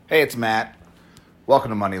Hey, it's Matt. Welcome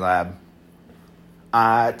to Money Lab.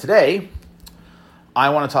 Today, I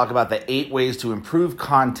want to talk about the 8 ways to improve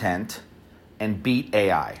content and beat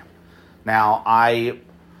AI. Now, I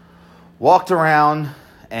walked around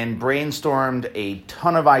and brainstormed a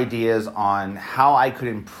ton of ideas on how I could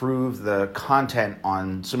improve the content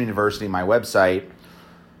on Swim University, my website,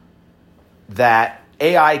 that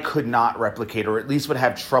AI could not replicate, or at least would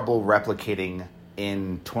have trouble replicating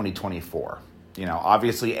in 2024. You know,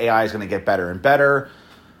 obviously AI is going to get better and better,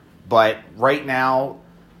 but right now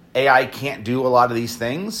AI can't do a lot of these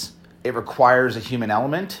things. It requires a human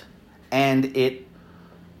element, and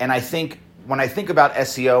I think when I think about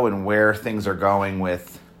SEO and where things are going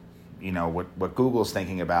with, you know, what Google's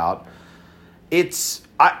thinking about,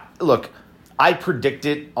 I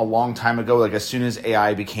predicted a long time ago, like as soon as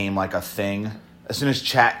AI became like a thing, as soon as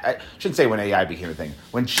I shouldn't say when AI became a thing,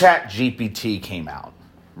 when ChatGPT came out,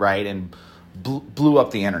 right, and blew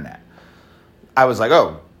up the internet, I was like,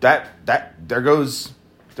 oh, there goes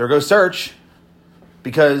search,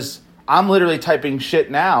 because I'm literally typing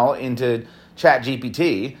shit now into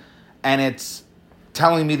ChatGPT and it's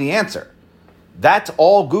telling me the answer. That's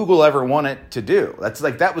all Google ever wanted to do.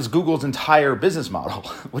 That was Google's entire business model,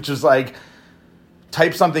 which was like,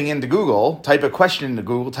 type something into Google, type a question into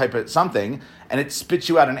Google, type it something, and it spits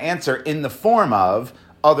you out an answer in the form of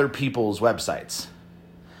other people's websites.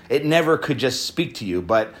 It never could just speak to you,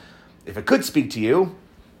 but if it could speak to you,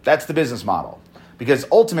 that's the business model. Because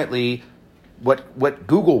ultimately, what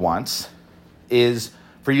Google wants is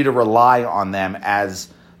for you to rely on them as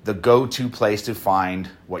the go-to place to find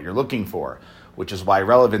what you're looking for, which is why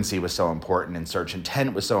relevancy was so important and search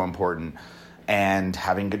intent was so important and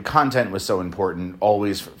having good content was so important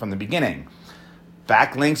always from the beginning.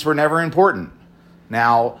 Backlinks were never important.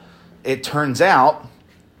 Now, it turns out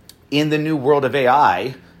in the new world of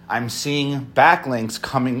AI, I'm seeing backlinks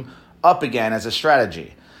coming up again as a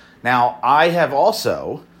strategy. Now, I have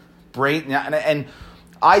also, and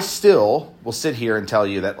I still will sit here and tell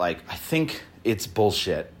you that, like, I think it's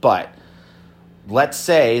bullshit, but let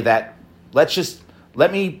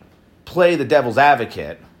me play the devil's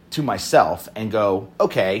advocate to myself and go,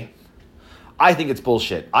 okay, I think it's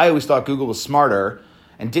bullshit. I always thought Google was smarter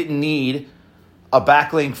and didn't need a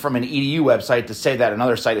backlink from an EDU website to say that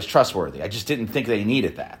another site is trustworthy. I just didn't think they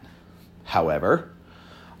needed that. However,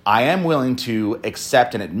 I am willing to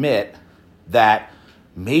accept and admit that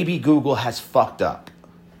maybe Google has fucked up,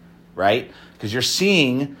 right? Because you're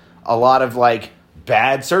seeing a lot of like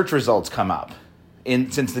bad search results come up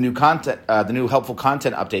since the new helpful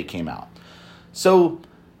content update came out. So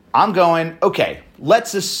I'm going, okay,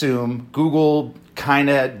 let's assume Google kind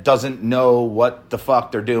of doesn't know what the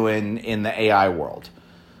fuck they're doing in the AI world.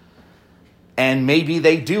 And maybe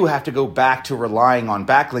they do have to go back to relying on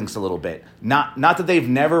backlinks a little bit. Not that they've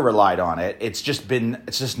never relied on it. It's just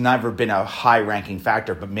never been a high ranking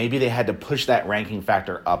factor, but maybe they had to push that ranking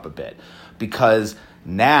factor up a bit, because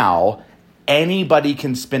now anybody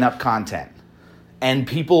can spin up content, and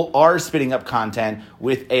people are spinning up content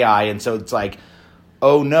with AI. And so it's like,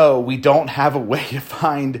 oh no, we don't have a way to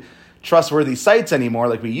find trustworthy sites anymore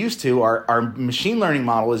like we used to. Our machine learning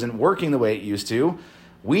model isn't working the way it used to.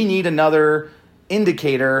 We need another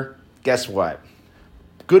indicator. Guess what?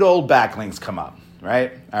 Good old backlinks come up,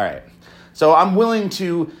 right? All right. So I'm willing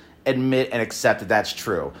to admit and accept that that's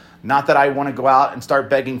true. Not that I want to go out and start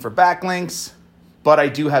begging for backlinks, but I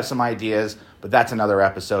do have some ideas, but that's another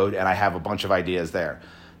episode, and I have a bunch of ideas there.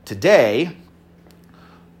 Today,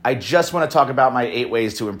 I just want to talk about my 8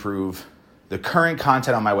 ways to improve the current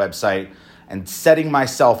content on my website and setting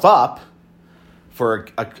myself up for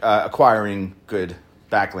acquiring good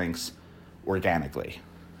backlinks organically.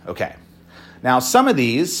 Okay. Now, some of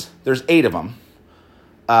these, there's 8 of them.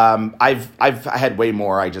 I had way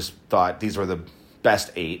more. I just thought these were the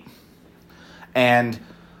best 8. And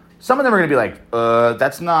some of them are going to be like,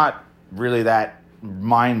 that's not really that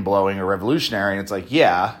mind-blowing or revolutionary. And it's like,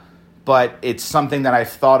 yeah, but it's something that I've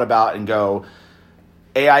thought about and go,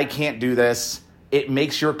 AI can't do this. It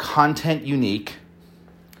makes your content unique.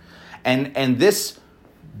 And this,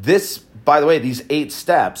 by the way, these 8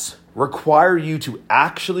 steps require you to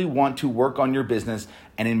actually want to work on your business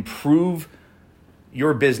and improve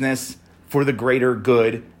your business for the greater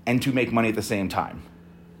good and to make money at the same time.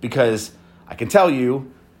 Because I can tell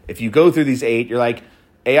you, if you go through these 8, you're like,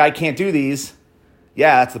 AI can't do these.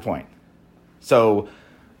 Yeah, that's the point. So,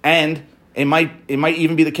 and it might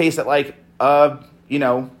even be the case that like, a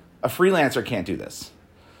freelancer can't do this.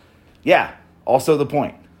 Yeah, also the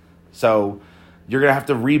point. So you're going to have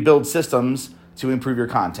to rebuild systems to improve your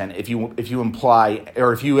content if you employ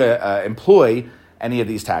any of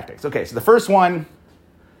these tactics. Okay, so the first one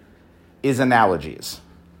is analogies.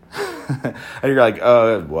 And you're like,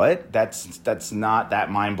 what? That's not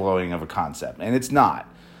that mind-blowing of a concept. And it's not.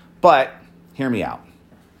 But hear me out.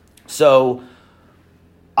 So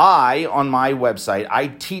on my website, I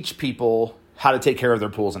teach people how to take care of their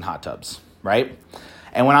pools and hot tubs, right?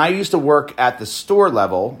 And when I used to work at the store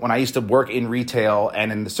level, when I used to work in retail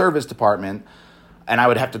and in the service department, and I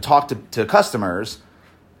would have to talk to customers,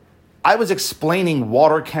 I was explaining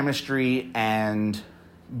water chemistry and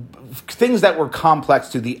things that were complex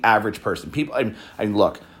to the average person. People,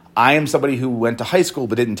 look, I am somebody who went to high school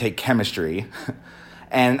but didn't take chemistry,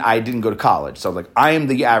 and I didn't go to college. So like, I am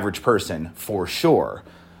the average person for sure.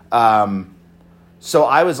 So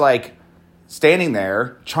I was like standing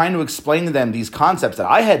there trying to explain to them these concepts that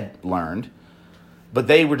I had learned, but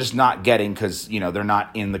they were just not getting because, they're not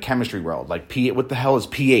in the chemistry world. Like, what the hell is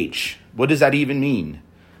pH? What does that even mean?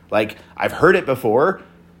 Like, I've heard it before,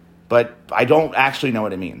 but I don't actually know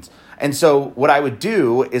what it means. And so what I would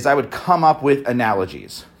do is I would come up with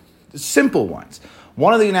analogies, simple ones.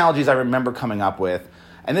 One of the analogies I remember coming up with,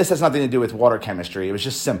 and this has nothing to do with water chemistry, it was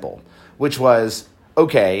just simple, which was,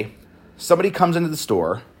 okay, somebody comes into the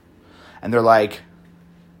store and they're like,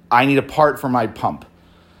 I need a part for my pump.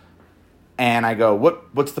 And I go,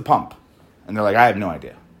 what's the pump? And they're like, I have no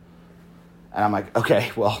idea. And I'm like,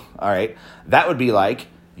 okay, well, all right. That would be like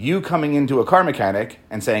you coming into a car mechanic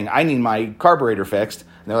and saying, I need my carburetor fixed. And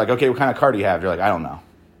they're like, okay, what kind of car do you have? You're like, I don't know.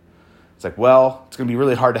 It's like, well, it's going to be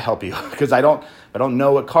really hard to help you because I don't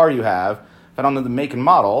know what car you have. If I don't know the make and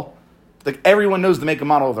model, like everyone knows the make and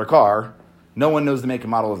model of their car. No one knows the make and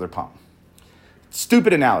model of their pump.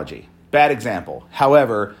 Stupid analogy. Bad example.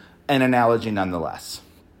 However, an analogy nonetheless.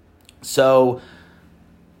 So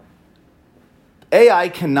AI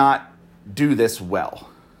cannot do this well.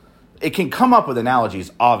 It can come up with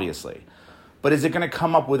analogies, obviously, but is it going to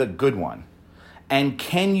come up with a good one? And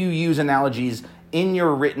can you use analogies in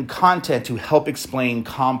your written content to help explain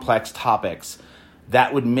complex topics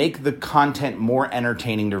that would make the content more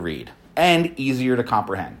entertaining to read and easier to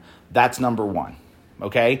comprehend? That's number one,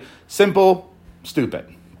 okay? Simple,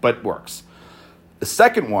 stupid, but works. The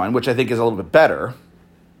second one, which I think is a little bit better,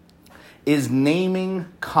 is naming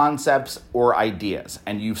concepts or ideas.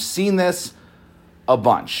 And you've seen this a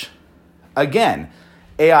bunch. Again,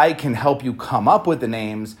 AI can help you come up with the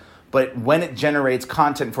names, but when it generates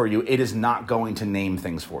content for you, it is not going to name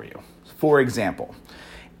things for you. For example,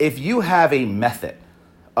 if you have a method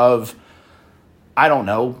of,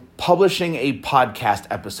 publishing a podcast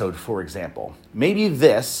episode, for example, maybe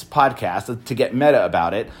this podcast, to get meta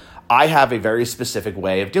about it, I have a very specific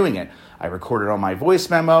way of doing it. I record it on my voice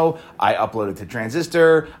memo, I upload it to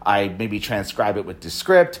Transistor, I maybe transcribe it with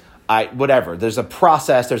Descript, whatever. There's a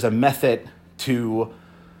process, there's a method to,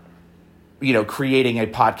 creating a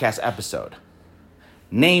podcast episode.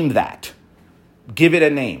 Name that. Give it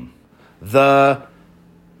a name. The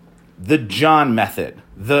John method.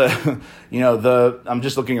 I'm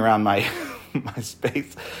just looking around my my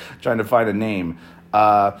space trying to find a name.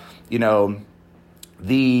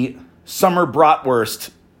 The summer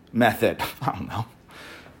bratwurst method. I don't know.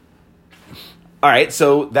 All right,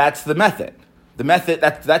 so that's the method. The method,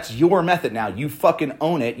 that's your method now. You fucking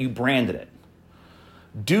own it. You branded it.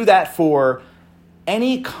 Do that for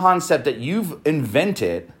any concept that you've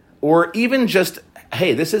invented, or even just,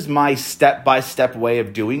 hey, this is my step-by-step way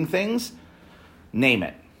of doing things. Name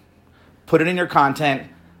it. Put it in your content.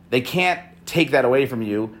 They can't take that away from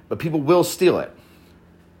you, but people will steal it.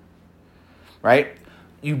 Right?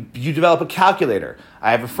 You develop a calculator.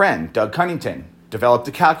 I have a friend, Doug Cunnington, developed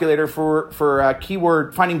a calculator for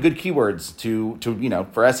keyword, finding good keywords to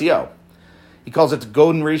for SEO. He calls it the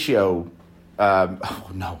golden ratio.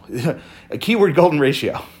 A keyword golden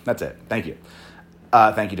ratio. That's it. Thank you.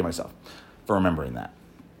 Thank you to myself for remembering that.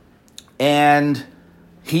 And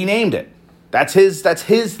he named it. That's his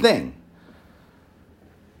thing.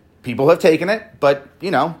 People have taken it, but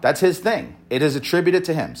that's his thing. It is attributed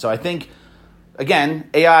to him. So I think,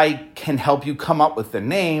 again, AI can help you come up with the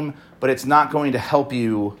name, but it's not going to help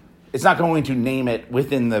you. It's not going to name it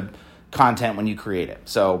within the content when you create it.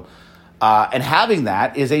 So, and having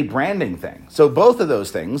that is a branding thing. So both of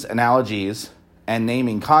those things, analogies and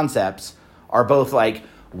naming concepts, are both like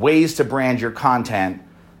ways to brand your content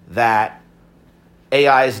that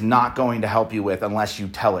AI is not going to help you with unless you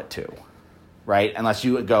tell it to, right? Unless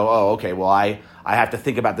you go, oh, okay, well, I have to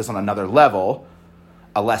think about this on another level,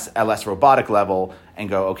 a less robotic level, and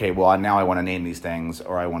go, okay, well, now I want to name these things,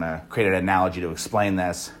 or I want to create an analogy to explain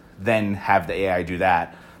this, then have the AI do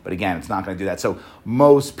that. But again, it's not going to do that. So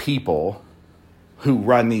most people who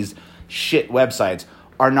run these shit websites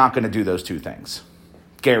are not going to do those two things.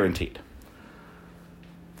 Guaranteed.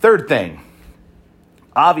 Third thing,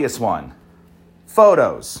 obvious one,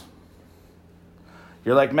 photos.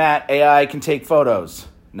 You're like, Matt, AI can take photos.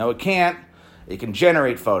 No, it can't. It can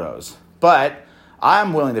generate photos. But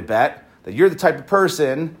I'm willing to bet that you're the type of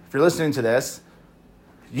person, if you're listening to this,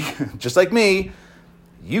 just like me,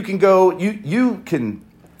 you can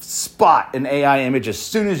spot an AI image as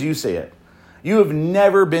soon as you see it. You have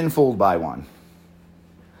never been fooled by one.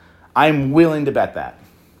 I'm willing to bet that.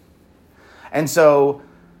 And so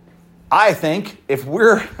I think if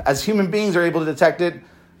we're, as human beings, are able to detect it,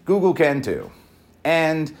 Google can too.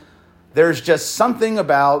 And there's just something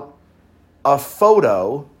about a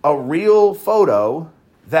photo, a real photo,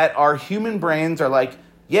 that our human brains are like,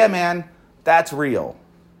 yeah, man, that's real.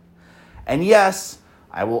 And yes,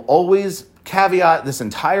 I will always caveat this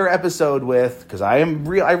entire episode with, because I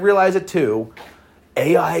realize it too,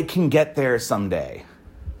 AI can get there someday.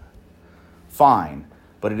 Fine,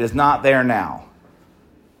 but it is not there now.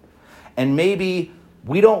 And maybe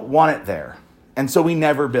we don't want it there, and so we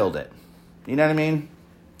never build it. You know what I mean?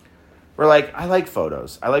 We're like, I like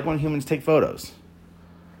photos. I like when humans take photos.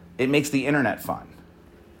 It makes the internet fun.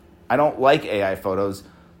 I don't like AI photos.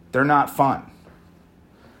 They're not fun.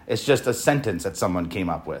 It's just a sentence that someone came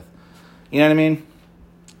up with. You know what I mean?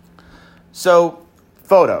 So,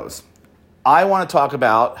 photos. I want to talk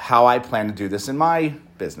about how I plan to do this in my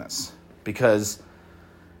business, because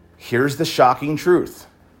here's the shocking truth.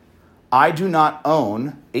 I do not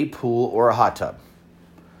own a pool or a hot tub.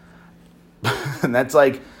 And that's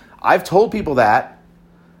like, I've told people that,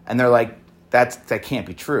 and they're like, that can't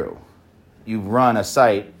be true. You run a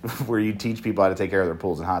site where you teach people how to take care of their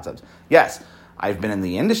pools and hot tubs. Yes, I've been in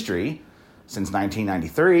the industry since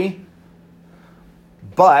 1993,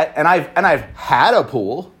 and I've had a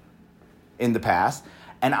pool in the past,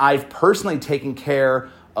 and I've personally taken care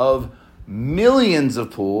of millions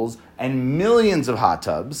of pools and millions of hot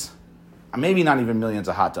tubs. Maybe not even millions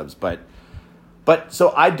of hot tubs, but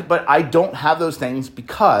I don't have those things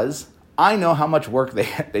because I know how much work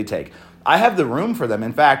they take. I have the room for them.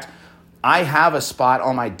 In fact, I have a spot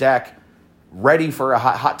on my deck ready for a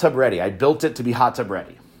hot tub ready. I built it to be hot tub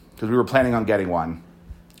ready because we were planning on getting one.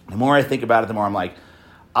 The more I think about it, the more I'm like,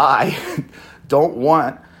 I don't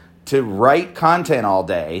want to write content all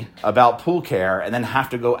day about pool care and then have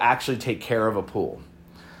to go actually take care of a pool.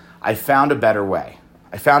 I found a better way.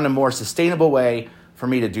 I found a more sustainable way for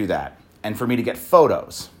me to do that and for me to get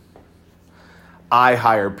photos. I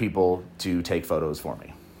hired people to take photos for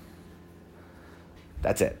me.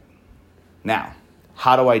 That's it. Now,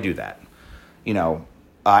 how do I do that?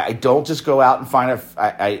 I don't just go out and find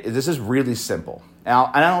this is really simple.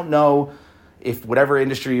 Now, I don't know if whatever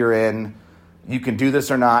industry you're in, you can do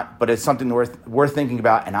this or not, but it's something worth thinking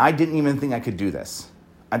about. And I didn't even think I could do this.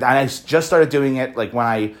 And I just started doing it like when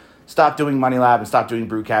I stopped doing Money Lab and stopped doing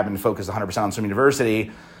Brew Cabin and focused 100% on Swim University.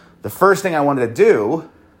 The first thing I wanted to do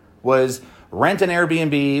was rent an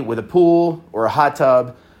Airbnb with a pool or a hot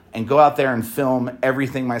tub and go out there and film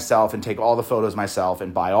everything myself and take all the photos myself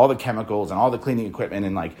and buy all the chemicals and all the cleaning equipment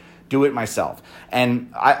and like do it myself.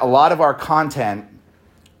 And a lot of our content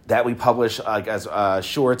that we publish as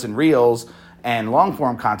shorts and reels and long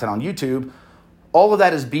form content on YouTube, all of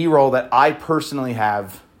that is B-roll that I personally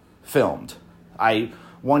have filmed.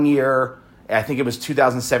 One year, I think it was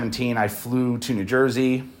 2017, I flew to New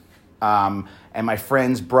Jersey, and my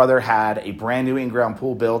friend's brother had a brand new in-ground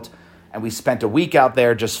pool built, and we spent a week out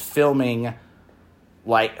there just filming,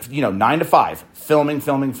 9 to 5,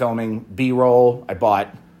 filming, B-roll. I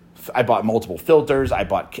bought multiple filters. I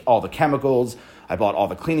bought all the chemicals. I bought all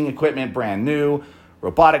the cleaning equipment, brand new,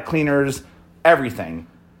 robotic cleaners, everything.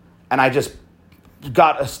 And I just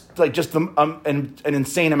got an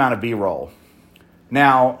insane amount of B-roll.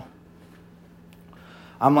 Now,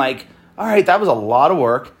 I'm like, all right, that was a lot of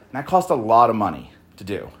work, and that cost a lot of money to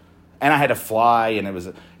do. And I had to fly, and it was,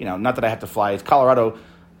 not that I have to fly. It's Colorado,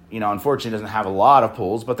 unfortunately doesn't have a lot of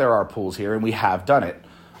pools, but there are pools here, and we have done it.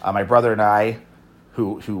 My brother and I,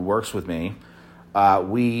 who works with me,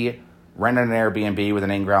 we rented an Airbnb with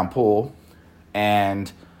an in-ground pool, and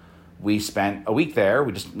we spent a week there.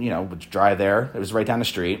 We just, would drive there. It was right down the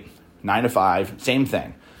street, 9 to 5, same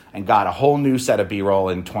thing, and got a whole new set of B-roll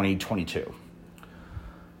in 2022.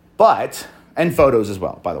 And photos as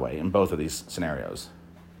well, by the way, in both of these scenarios.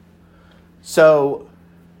 So,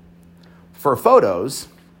 for photos,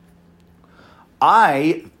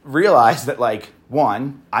 I realized that,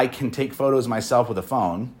 one, I can take photos myself with a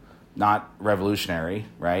phone, not revolutionary,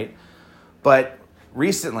 right? But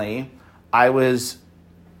recently, I was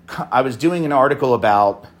doing an article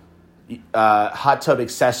about hot tub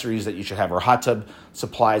accessories that you should have, or hot tub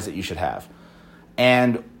supplies that you should have.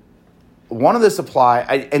 And one of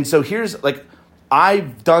the and so here's like,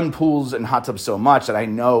 I've done pools and hot tubs so much that I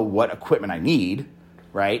know what equipment I need,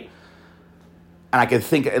 right? And I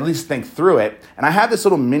can at least think through it. And I have this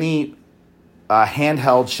little mini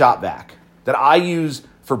handheld shop vac that I use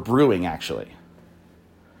for brewing, actually.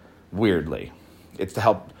 Weirdly. It's to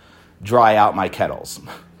help dry out my kettles.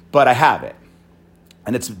 But I have it.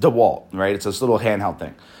 And it's DeWalt, right? It's this little handheld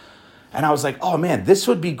thing. And I was like, oh man, this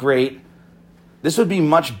would be great. This would be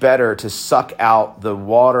much better to suck out the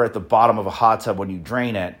water at the bottom of a hot tub when you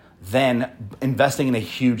drain it than investing in a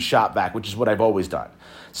huge shop vac, which is what I've always done.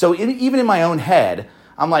 So even in my own head,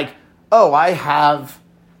 I'm like, oh, I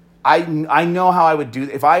know how I would do.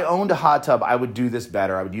 If I owned a hot tub, I would do this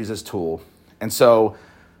better. I would use this tool. And so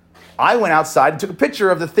I went outside and took a picture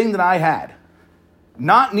of the thing that I had.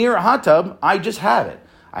 Not near a hot tub, I just have it.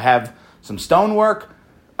 I have some stonework,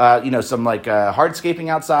 some like hardscaping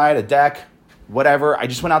outside, a deck, whatever. I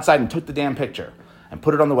just went outside and took the damn picture and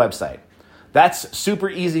put it on the website. That's super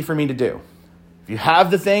easy for me to do. If you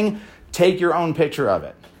have the thing, take your own picture of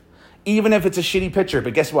it. Even if it's a shitty picture,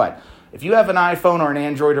 but guess what? If you have an iPhone or an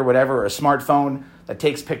Android or whatever, or a smartphone that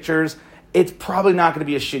takes pictures, it's probably not going to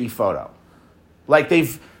be a shitty photo. Like,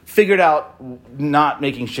 they've figured out not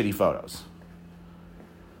making shitty photos.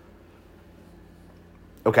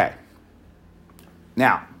 Okay.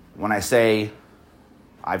 Now, when I say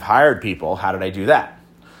I've hired people, how did I do that?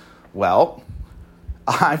 Well,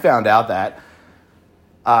 I found out that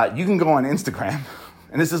you can go on Instagram.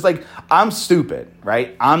 And this is like, I'm stupid,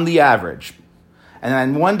 right? I'm the average. And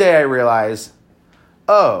then one day I realized,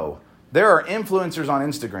 oh, there are influencers on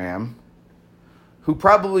Instagram who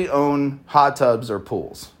probably own hot tubs or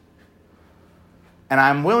pools. And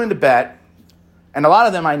I'm willing to bet, and a lot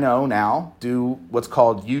of them I know now do what's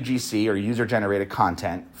called UGC, or user-generated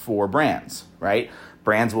content, for brands, right?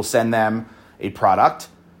 Brands will send them a product,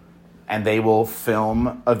 and they will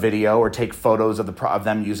film a video or take photos of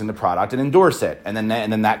them using the product and endorse it. And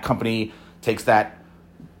then that company takes that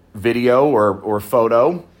video or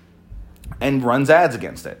photo and runs ads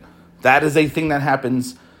against it. That is a thing that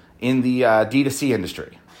happens in the D2C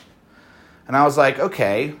industry. And I was like,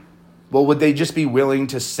 okay, well, would they just be willing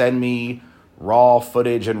to send me raw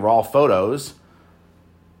footage and raw photos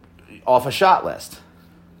off a shot list?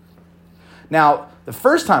 Now, the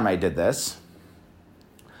first time I did this,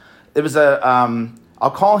 it was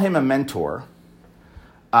I'll call him a mentor,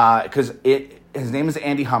 because his name is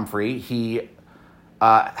Andy Humphrey. He's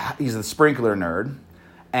a sprinkler nerd,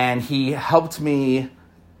 and he helped me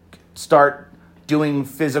start doing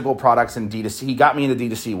physical products in D2C. He got me in the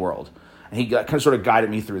D2C world, and he sort of guided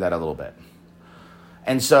me through that a little bit.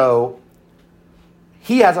 And so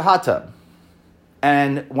he has a hot tub.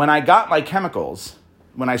 And when I got my chemicals,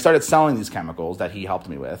 when I started selling these chemicals that he helped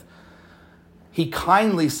me with, he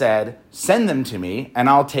kindly said, send them to me and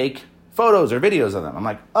I'll take photos or videos of them. I'm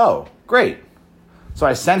like, oh, great. So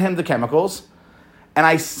I sent him the chemicals and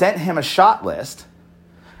I sent him a shot list,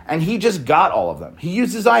 and he just got all of them. He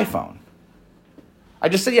used his iPhone. I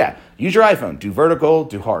just said, yeah, use your iPhone. Do vertical,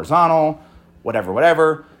 do horizontal,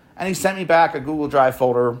 whatever. And he sent me back a Google Drive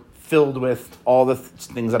folder filled with all the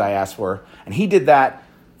things that I asked for. And he did that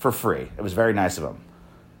for free. It was very nice of him.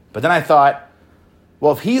 But then I thought,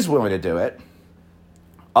 well, if he's willing to do it,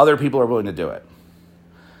 other people are willing to do it.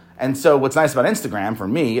 And so what's nice about Instagram, for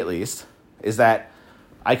me at least, is that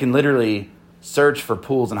I can literally search for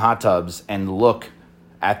pools and hot tubs and look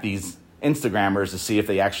at these Instagrammers to see if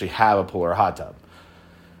they actually have a pool or a hot tub,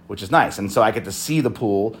 which is nice. And so I get to see the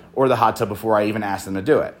pool or the hot tub before I even ask them to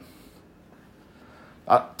do it.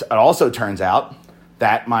 It also turns out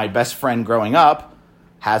that my best friend growing up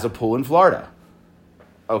has a pool in Florida.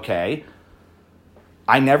 Okay.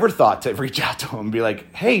 I never thought to reach out to him and be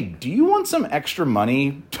like, hey, do you want some extra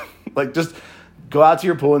money? Like, just go out to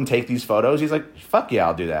your pool and take these photos. He's like, fuck yeah,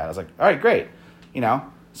 I'll do that. I was like, all right, great.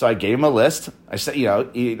 So I gave him a list. I said,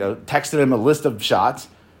 texted him a list of shots.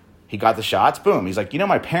 He got the shots. Boom. He's like,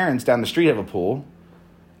 my parents down the street have a pool.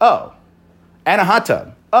 Oh. And a hot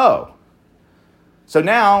tub. Oh. So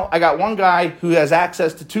now I got one guy who has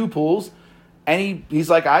access to two pools, and he's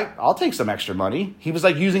like, I'll take some extra money. He was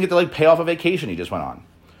like using it to like pay off a vacation he just went on.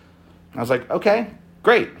 I was like, okay,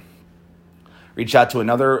 great. Reached out to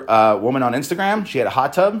another woman on Instagram. She had a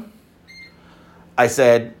hot tub. I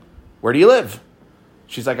said, where do you live?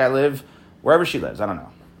 She's like, I live wherever she lives. I don't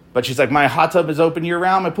know. But she's like, my hot tub is open year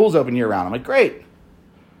round. My pool's open year round. I'm like, great.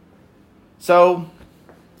 So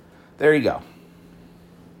there you go.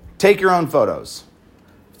 Take your own photos.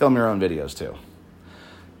 Film your own videos too.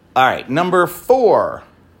 All right, number 4.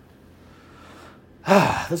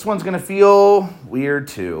 This one's going to feel weird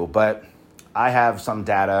too, but I have some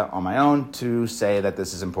data on my own to say that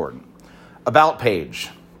this is important. About page.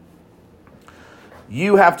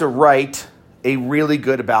 You have to write a really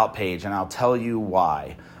good about page, and I'll tell you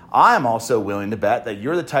why. I'm also willing to bet that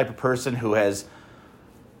you're the type of person who has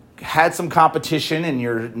had some competition in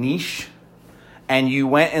your niche, and you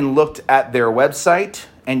went and looked at their website,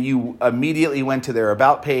 and you immediately went to their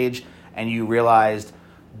about page, and you realized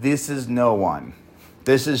this is no one.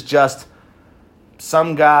 This is just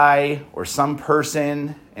some guy or some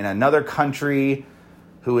person in another country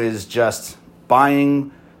who is just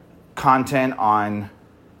buying content on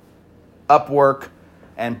Upwork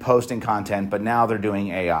and posting content, but now they're doing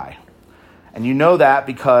AI. And you know that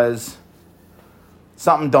because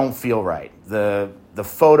something don't feel right. The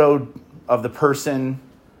photo of the person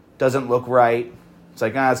doesn't look right. It's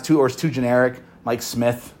like, it's too generic. Mike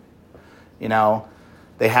Smith, you know,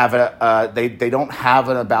 they have they don't have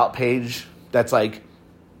an about page that's like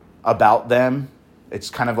about them. It's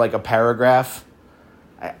kind of like a paragraph.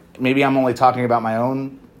 Maybe I'm only talking about my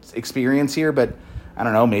own experience here, but I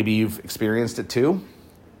don't know, maybe you've experienced it too.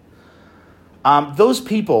 Those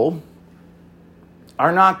people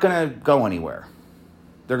are not going to go anywhere.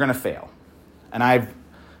 They're going to fail. And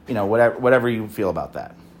whatever you feel about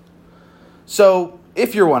that. So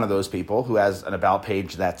if you're one of those people who has an about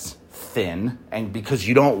page that's thin, and because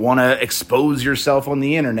you don't want to expose yourself on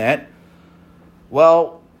the internet,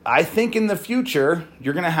 well, I think in the future,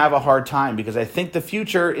 you're going to have a hard time, because I think the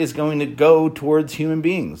future is going to go towards human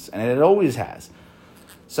beings, and it always has.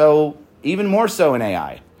 So even more so in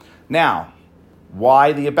AI. Now,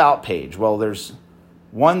 why the about page? Well, there's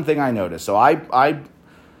one thing I noticed. So I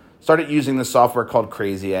started using this software called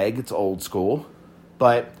Crazy Egg. It's old school,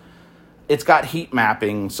 but it's got heat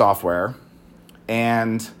mapping software,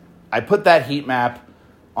 and I put that heat map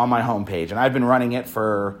on my homepage, and I've been running it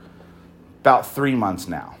for about 3 months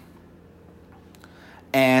now.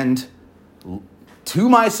 And to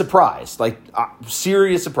my surprise,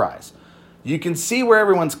 serious surprise, you can see where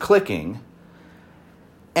everyone's clicking.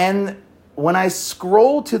 And when I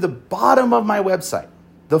scroll to the bottom of my website,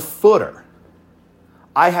 the footer,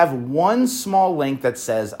 I have one small link that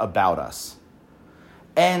says About Us.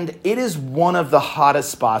 And it is one of the hottest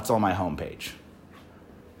spots on my homepage.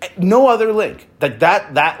 No other link. Like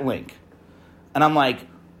that link. And I'm like,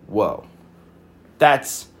 whoa.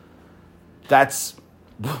 That's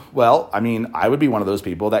well, I mean, I would be one of those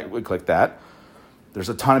people that would click that. There's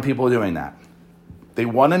a ton of people doing that. They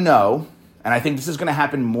want to know, and I think this is going to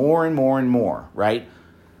happen more and more and more, right?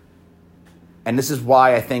 And this is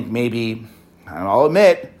why I think maybe, and I'll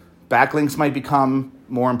admit, backlinks might become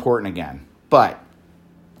more important again. But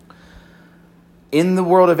in the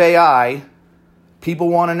world of AI, people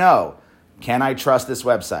want to know, can I trust this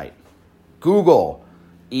website? Google,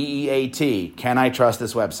 EEAT, can I trust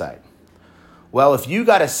this website? Well, if you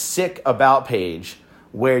got a sick about page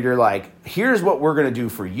where you're like, here's what we're going to do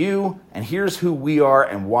for you, and here's who we are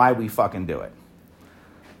and why we fucking do it.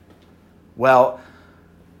 Well,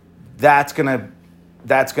 that's going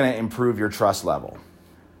to improve your trust level.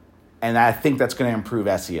 And I think that's going to improve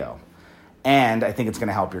SEO. And I think it's going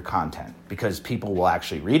to help your content, because people will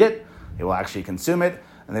actually read it, they will actually consume it,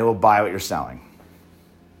 and they will buy what you're selling,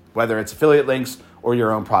 whether it's affiliate links or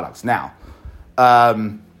your own products. Now,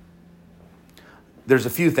 there's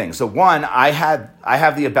a few things. So one, I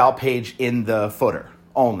have the about page in the footer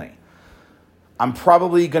only. I'm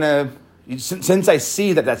probably going to, since I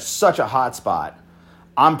see that that's such a hot spot,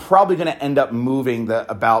 I'm probably going to end up moving the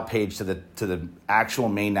about page to the actual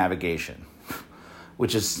main navigation,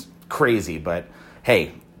 which is crazy, but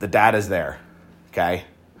hey, the data's there, okay?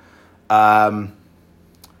 The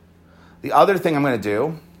other thing I'm going to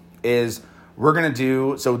do is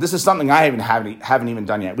so this is something I haven't even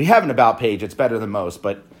done yet. We have an about page. It's better than most,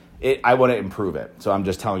 but I want to improve it. So I'm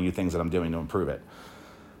just telling you things that I'm doing to improve it.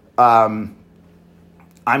 I'm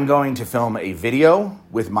going to film a video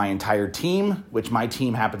with my entire team, which my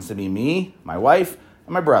team happens to be me, my wife,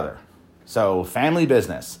 and my brother. So family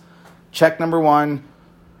business. Check number 1,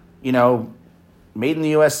 made in the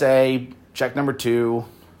USA. Check number 2,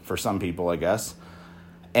 for some people, I guess.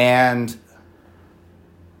 And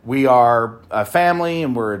we are a family,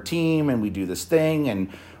 and we're a team, and we do this thing, and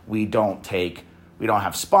we don't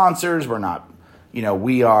have sponsors. We're not,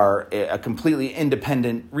 we are a completely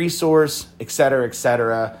independent resource, et cetera, et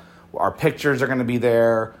cetera. Our pictures are going to be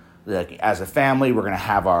there. Like, as a family, we're going to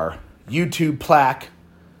have our YouTube plaque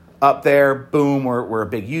up there. Boom, we're a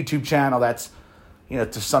big YouTube channel. That's,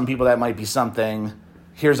 to some people that might be something.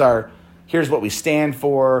 Here's what we stand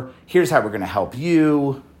for. Here's how we're going to help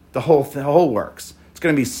you. The whole works.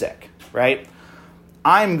 Going to be sick, right?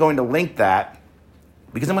 I'm going to link that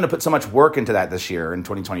because I'm going to put so much work into that this year in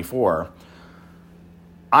 2024,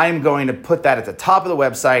 I'm going to put that at the top of the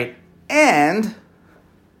website, and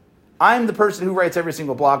I'm the person who writes every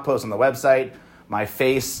single blog post on the website. My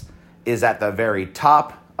face is at the very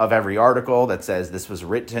top of every article that says this was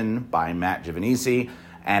written by Matt Giovanisi,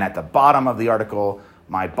 and at the bottom of the article,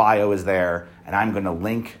 my bio is there, and I'm going to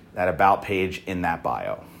link that about page in that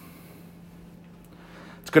bio.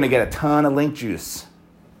 It's going to get a ton of link juice.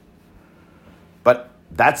 But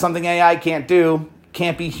that's something AI can't do,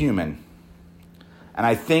 can't be human. And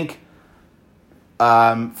I think,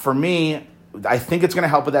 for me, I think it's going to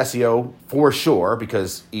help with SEO for sure,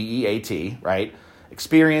 because EEAT, right?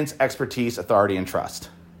 Experience, expertise, authority, and trust.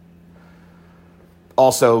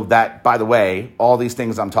 Also, that, by the way, all these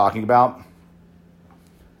things I'm talking about,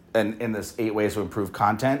 and in this 8 ways to improve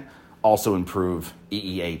content, also improve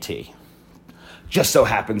EEAT. Just so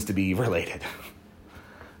happens to be related.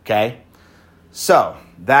 Okay? So,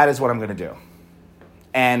 that is what I'm going to do.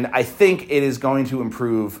 And I think it is going to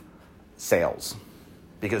improve sales,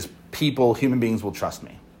 because people, human beings, will trust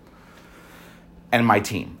me and my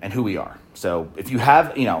team and who we are. So if you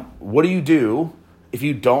have, what do you do if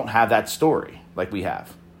you don't have that story like we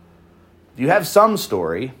have? If you have some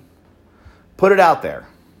story, put it out there.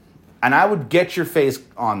 And I would get your face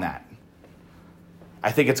on that.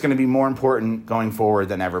 I think it's going to be more important going forward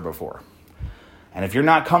than ever before. And if you're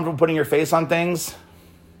not comfortable putting your face on things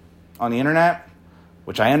on the internet,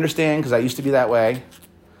 which I understand because I used to be that way,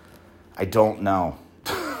 I don't know.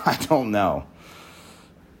 I don't know.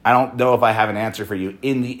 I don't know if I have an answer for you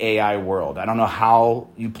in the AI world. I don't know how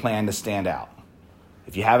you plan to stand out.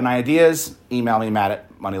 If you have any ideas, email me,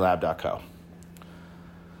 matt@moneylab.co.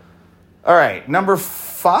 All right, number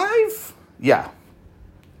 5? Yeah.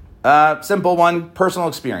 Simple one, personal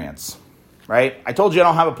experience, right? I told you I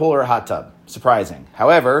don't have a pool or a hot tub. Surprising.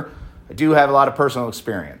 However, I do have a lot of personal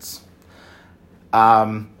experience.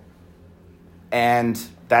 And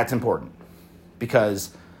that's important because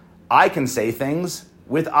I can say things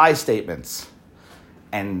with I statements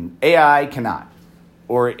and AI cannot.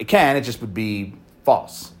 Or it can, it just would be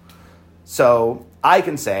false. So I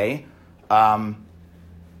can say,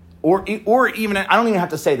 or even, I don't even have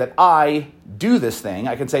to say that I do this thing.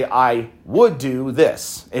 I can say I would do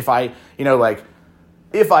this. If I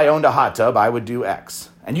owned a hot tub, I would do X.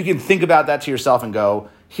 And you can think about that to yourself and go,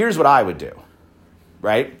 here's what I would do,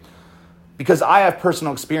 right? Because I have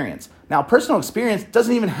personal experience. Now, personal experience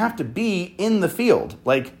doesn't even have to be in the field.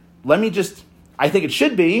 I think it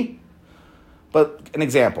should be, but an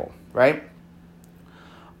example, right?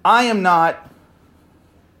 I am not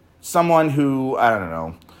someone who, I don't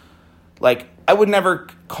know, I would never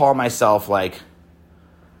call myself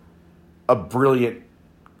a brilliant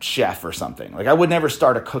chef or something. I would never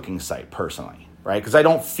start a cooking site personally, right? Because I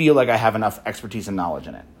don't feel like I have enough expertise and knowledge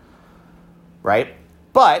in it, right?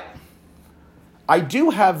 But I do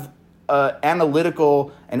have an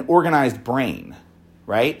analytical and organized brain,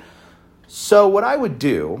 right? So what I would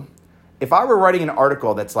do, if I were writing an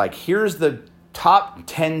article that's here's the top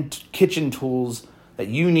 10 kitchen tools that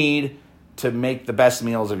you need to make the best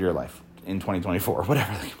meals of your life in 2024,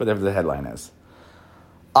 whatever the headline is,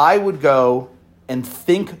 I would go and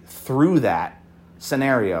think through that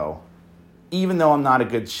scenario. Even though I'm not a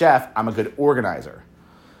good chef, I'm a good organizer.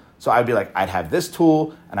 So I'd be I'd have this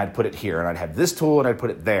tool, and I'd put it here, and I'd have this tool, and I'd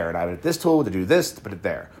put it there, and I'd have this tool to do this, to put it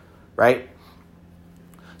there, right?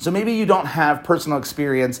 So maybe you don't have personal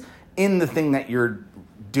experience in the thing that you're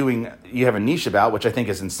doing, you have a niche about, which I think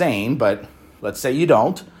is insane, but let's say you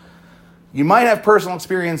don't. You might have personal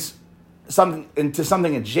experience into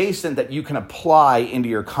something adjacent that you can apply into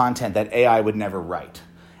your content that AI would never write.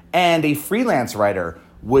 And a freelance writer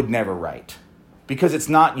would never write because it's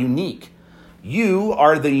not unique. You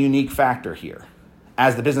are the unique factor here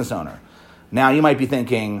as the business owner. Now you might be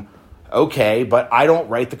thinking, okay, but I don't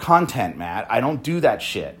write the content, Matt. I don't do that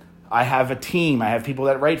shit. I have a team. I have people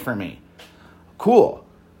that write for me. Cool.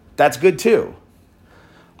 That's good too.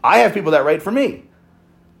 I have people that write for me.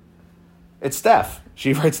 It's Steph.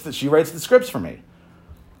 She writes the scripts for me.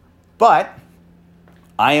 But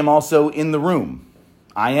I am also in the room.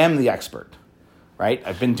 I am the expert, right?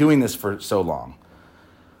 I've been doing this for so long.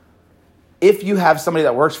 If you have somebody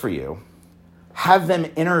that works for you, have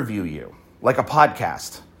them interview you like a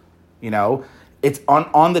podcast. It's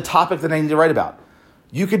on the topic that I need to write about.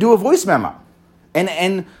 You could do a voice memo and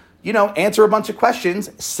answer a bunch of questions,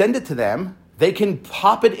 send it to them. They can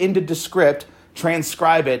pop it into Descript,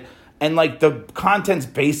 transcribe it, and the content's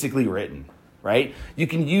basically written, right? You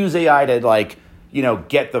can use AI to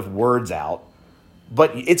get the words out,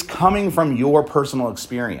 but it's coming from your personal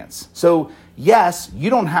experience. So yes, you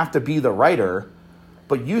don't have to be the writer,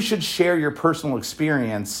 but you should share your personal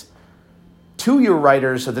experience to your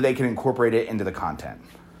writers so that they can incorporate it into the content.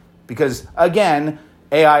 Because, again,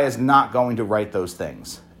 AI is not going to write those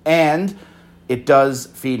things. And it does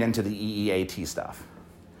feed into the EEAT stuff.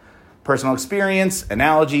 Personal experience,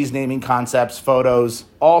 analogies, naming concepts, photos,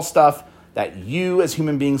 all stuff that you as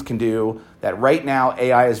human beings can do that right now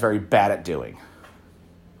AI is very bad at doing.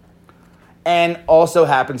 And also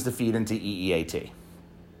happens to feed into EEAT.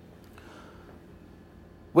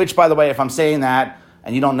 Which, by the way, if I'm saying that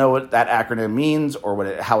and you don't know what that acronym means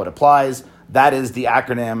or how it applies, that is the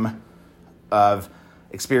acronym of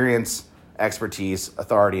experience, expertise,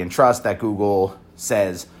 authority, and trust that Google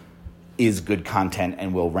says is good content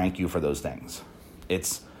and will rank you for those things.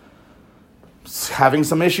 It's having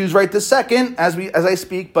some issues right this second as I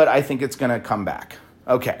speak, but I think it's going to come back.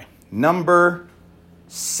 Okay, number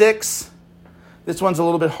 6. This one's a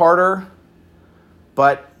little bit harder,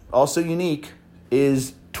 but also unique,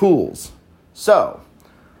 is tools. So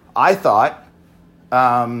I thought,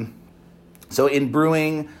 so in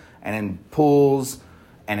brewing and in pools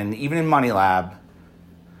and even in Money Lab,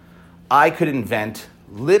 I could invent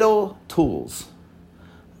little tools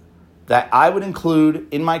that I would include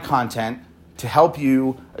in my content to help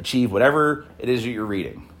you achieve whatever it is that you're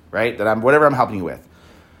reading, right? Whatever I'm helping you with.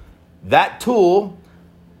 That tool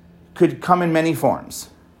could come in many forms.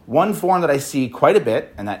 One form that I see quite a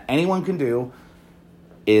bit and that anyone can do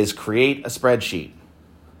is create a spreadsheet.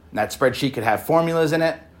 And that spreadsheet could have formulas in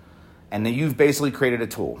it, and then you've basically created a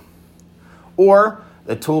tool. Or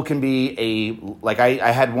the tool can be like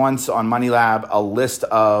I had once on Money Lab, a list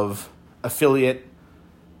of affiliate,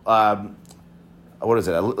 a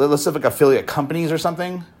list of like affiliate companies or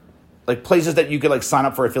something, like places that you could like sign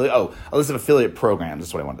up for affiliate. Oh, a list of affiliate programs.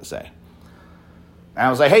 That's what I wanted to say. And I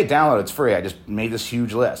was like, hey, download it. It's free. I just made this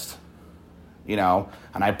huge list,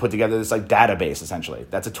 and I put together this like database essentially.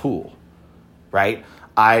 That's a tool, right?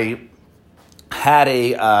 I had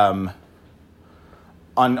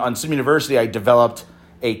on Swim University, I developed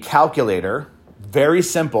a calculator, very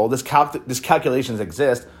simple. This calculations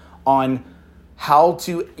exist on how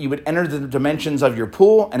you would enter the dimensions of your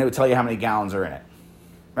pool, and it would tell you how many gallons are in it,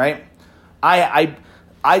 right? I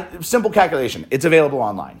simple calculation. It's available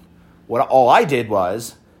online. All I did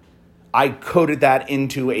was I coded that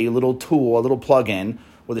into a little tool, a little plugin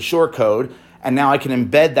with a short code, and now I can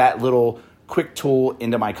embed that little quick tool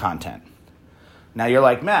into my content. Now you're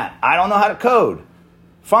like, Matt, I don't know how to code.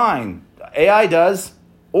 Fine, AI does,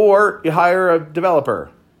 or you hire a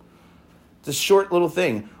developer. It's a short little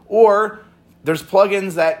thing. Or there's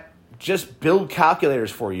plugins that just build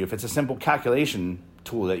calculators for you if it's a simple calculation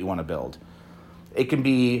tool that you want to build. It can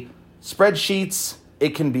be spreadsheets, it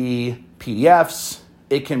can be PDFs,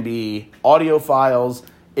 it can be audio files,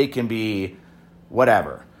 it can be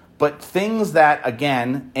whatever. But things that,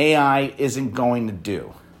 again, AI isn't going to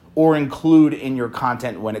do or include in your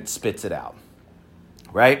content when it spits it out,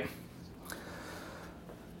 right?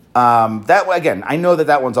 That again, I know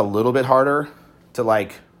that one's a little bit harder to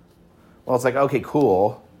it's like, okay,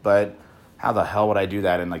 cool, but how the hell would I do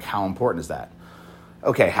that? And like, how important is that?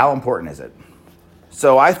 Okay, how important is it?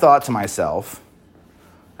 So I thought to myself,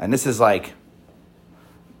 and this is like,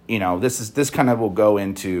 this kind of will go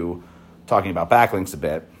into talking about backlinks a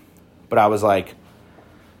bit, but I was like,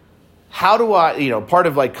 how do I, part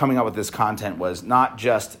of like coming up with this content was not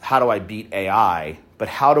just how do I beat AI, but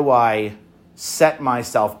how do I set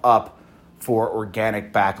myself up for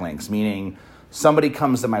organic backlinks, meaning somebody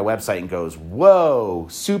comes to my website and goes, whoa,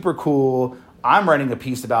 super cool. I'm writing a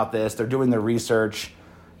piece about this. They're doing their research.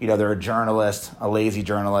 They're a journalist, a lazy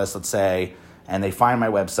journalist, let's say, and they find my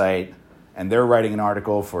website and they're writing an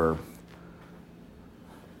article for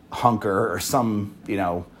Hunker or some,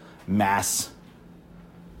 mass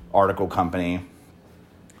article company.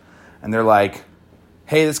 And they're like,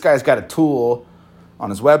 hey, this guy's got a tool on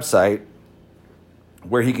his website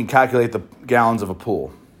where he can calculate the gallons of a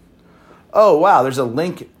pool. Oh, wow, there's a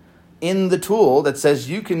link in the tool that says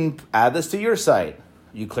you can add this to your site.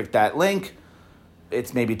 You click that link.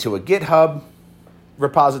 It's maybe to a GitHub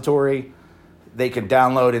repository. They can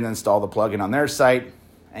download and install the plugin on their site.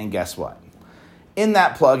 And guess what? In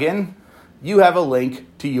that plugin, you have a link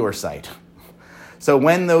to your site. So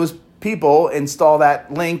when those people install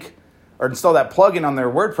that link or install that plugin on their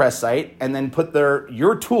WordPress site and then put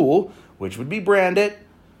your tool, which would be branded,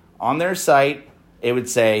 on their site, it would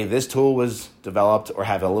say this tool was developed or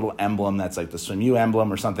have a little emblem that's like the SwimU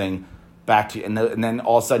emblem or something back to you. And then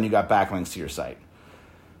all of a sudden you got backlinks to your site.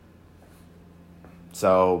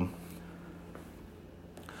 So,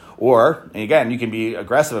 or again, you can be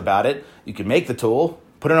aggressive about it. You can make the tool,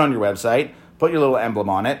 put it on your website, put your little emblem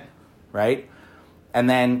on it, right? and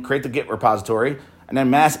then create the Git repository, and then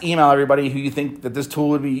mass email everybody who you think that this tool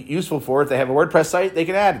would be useful for. If they have a WordPress site, they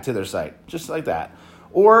can add it to their site, just like that.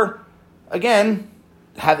 Or, again,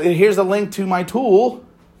 here's a link to my tool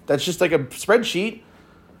that's just like a spreadsheet,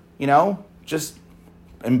 just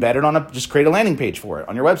embed it just create a landing page for it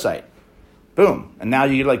on your website. Boom. And now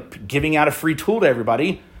you're like giving out a free tool to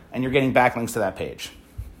everybody, and you're getting backlinks to that page.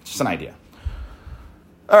 Just an idea.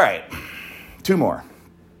 All right, 2 more.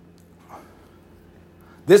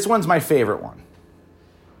 This one's my favorite one.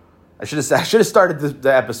 I should have started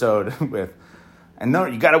the episode with, and no,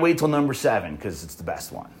 you got to wait till number 7 because it's the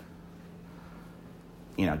best one.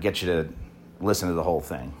 Get you to listen to the whole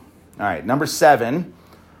thing. All right, number 7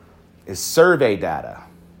 is survey data.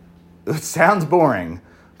 It sounds boring,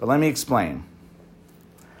 but let me explain.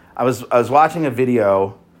 I was watching a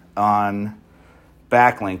video on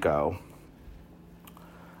Backlinko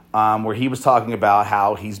where he was talking about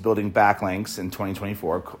how he's building backlinks in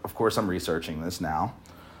 2024. Of course, I'm researching this now.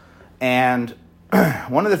 And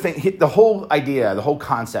one of the things, the whole idea, the whole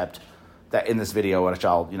concept that in this video, which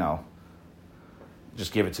I'll,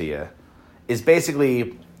 just give it to you, is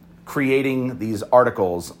basically creating these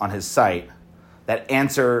articles on his site that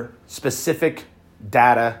answer specific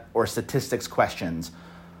data or statistics questions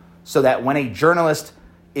so that when a journalist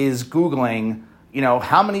is Googling,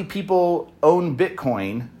 how many people own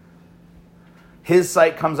Bitcoin, his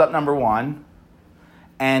site comes up number 1,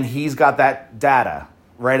 and he's got that data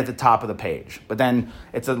right at the top of the page. But then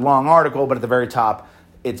it's a long article, but at the very top,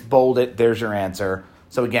 it's bolded, there's your answer.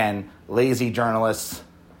 So again, lazy journalists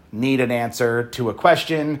need an answer to a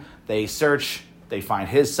question. They search, they find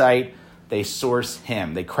his site, they source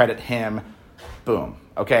him, they credit him, boom,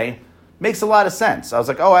 okay? Makes a lot of sense. I was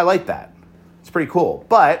like, oh, I like that. It's pretty cool.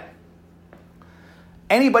 But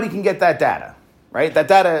anybody can get that data, right? That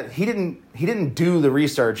data, he didn't do the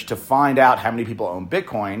research to find out how many people own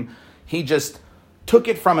Bitcoin. He just took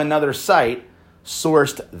it from another site,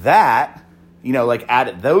 sourced that,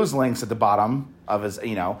 added those links at the bottom of his,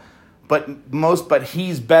 but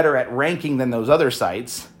he's better at ranking than those other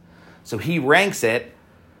sites. So he ranks it,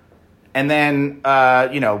 and then,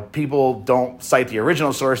 people don't cite the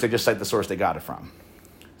original source, they just cite the source they got it from.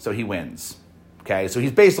 So he wins, okay? So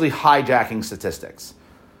he's basically hijacking statistics,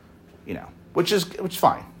 which is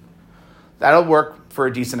fine. That'll work for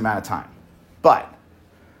a decent amount of time. But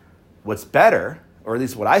what's better, or at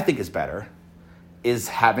least what I think is better, is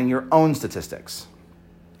having your own statistics.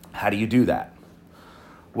 How do you do that?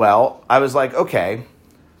 Well, I was like, okay,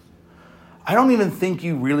 I don't even think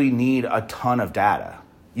you really need a ton of data.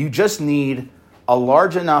 You just need a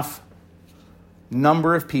large enough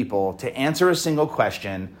number of people to answer a single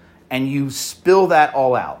question, and you spill that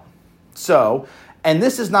all out. So, and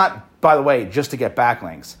this is not, by the way, just to get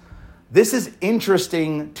backlinks. This is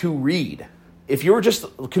interesting to read. If you're just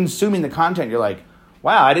consuming the content, you're like,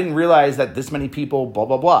 wow, I didn't realize that this many people, blah,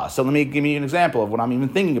 blah, blah. So let me give you an example of what I'm even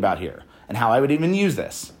thinking about here and how I would even use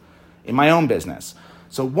this in my own business.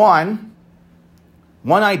 So one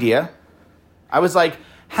idea, I was like,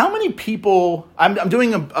 how many people, I'm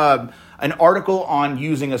doing an article on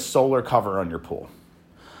using a solar cover on your pool.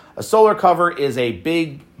 A solar cover is a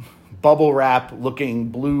big bubble wrap looking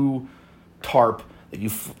blue tarp that you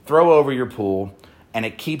throw over your pool, and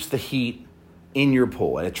it keeps the heat in your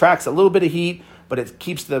pool. It attracts a little bit of heat, but it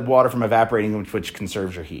keeps the water from evaporating, which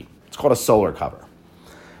conserves your heat. It's called a solar cover.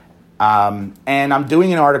 And I'm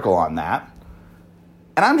doing an article on that.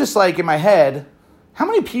 And I'm just like, in my head, how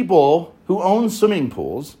many people who own swimming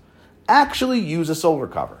pools actually use a solar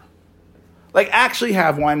cover? Like, actually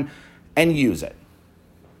have one and use it.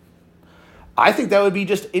 I think that would be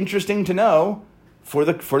just interesting to know for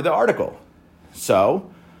the article. So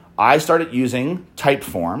I started using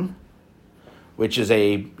Typeform, which is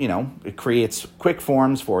it creates quick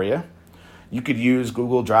forms for you. You could use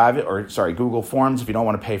Google Forms if you don't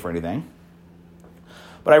want to pay for anything.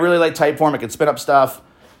 But I really like Typeform. It can spin up stuff,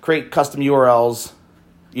 create custom URLs.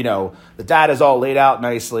 The data is all laid out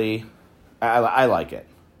nicely. I like it.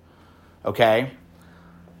 Okay?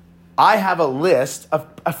 I have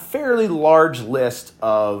a fairly large list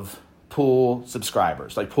of pool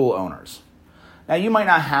subscribers, like pool owners. Now, you might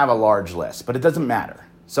not have a large list, but it doesn't matter.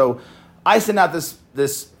 So I send out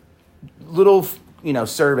this little,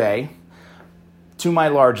 survey to my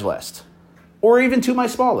large list, or even to my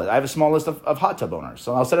small list. I have a small list of hot tub owners,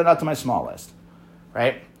 so I'll send it out to my small list,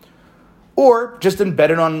 right? Or just embed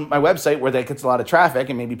it on my website where that gets a lot of traffic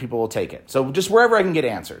and maybe people will take it. So just wherever I can get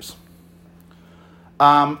answers.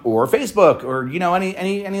 Or Facebook, or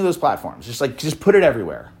any of those platforms. Just put it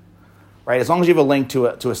everywhere, right? As long as you have a link to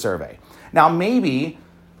a survey. Now maybe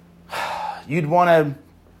you'd want to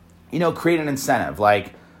create an incentive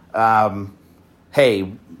like,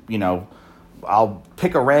 hey, I'll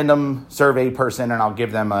pick a random survey person and I'll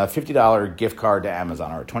give them a $50 gift card to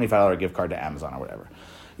Amazon or a $25 gift card to Amazon or whatever.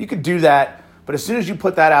 You could do that, but as soon as you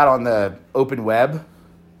put that out on the open web,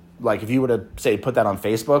 like if you were to say put that on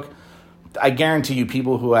Facebook, I guarantee you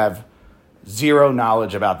people who have zero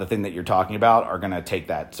knowledge about the thing that you're talking about are going to take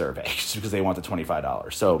that survey just because they want the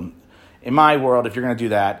 $25. So in my world, if you're going to do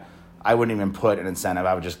that, I wouldn't even put an incentive.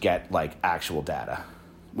 I would just get like actual data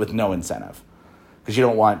with no incentive because you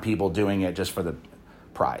don't want people doing it just for the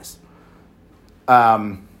prize.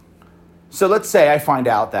 So let's say I find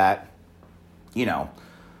out that,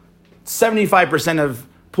 75% of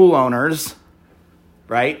pool owners,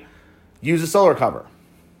 right, use a solar cover.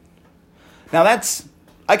 Now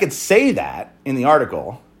I could say that in the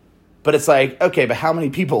article, but it's like, okay, but how many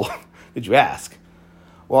people did you ask?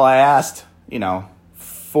 Well, I asked,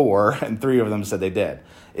 4, and 3 of them said they did.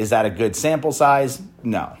 Is that a good sample size?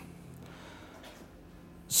 No.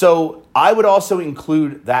 So I would also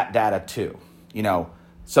include that data too,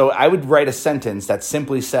 So I would write a sentence that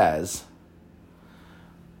simply says,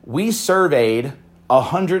 we surveyed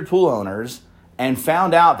 100 pool owners and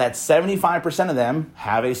found out that 75% of them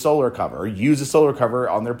have a solar cover or use a solar cover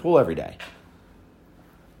on their pool every day.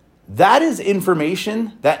 That is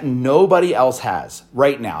information that nobody else has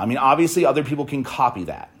right now. I mean, obviously other people can copy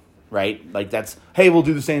that, right? Like that's, hey, we'll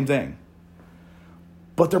do the same thing.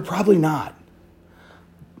 But they're probably not.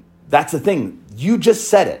 That's the thing. You just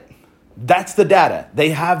said it. That's the data. They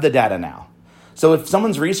have the data now. So if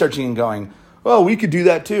someone's researching and going, oh, we could do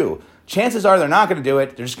that too, chances are they're not going to do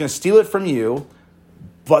it. They're just going to steal it from you,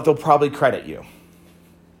 but they'll probably credit you.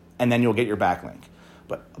 And then you'll get your backlink.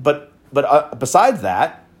 But besides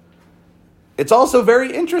that, it's also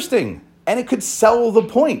very interesting. And it could sell the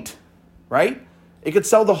point, right? It could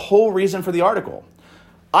sell the whole reason for the article.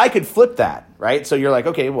 I could flip that, right? So you're like,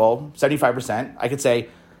 okay, well, 75%. I could say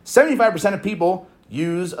 75% of people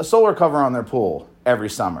use a solar cover on their pool every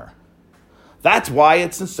summer. That's why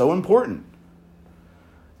it's so important.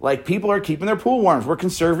 Like people are keeping their pool warm. We're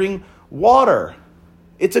conserving water.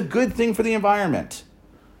 It's a good thing for the environment,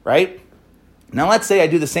 right? Now let's say I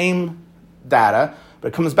do the same data, but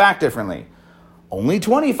it comes back differently. Only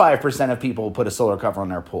 25% of people put a solar cover on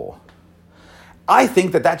their pool. I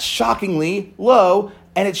think that that's shockingly low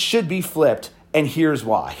and it should be flipped. And here's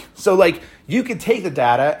why. So like you could take the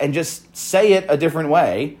data and just say it a different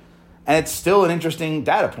way and it's still an interesting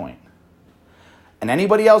data point. And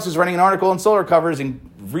anybody else who's writing an article on solar covers and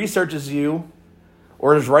researches you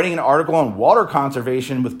or is writing an article on water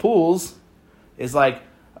conservation with pools is like,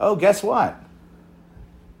 oh, guess what?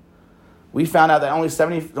 We found out that only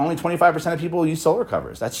 25% of people use solar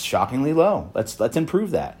covers. That's shockingly low. Let's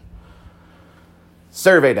improve that.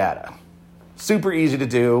 Survey data. Super easy to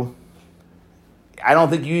do. I don't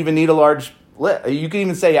think you even need a large list. You can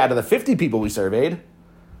even say out of the 50 people we surveyed,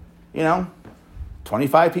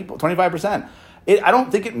 25 people, 25%. I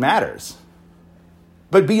don't think it matters.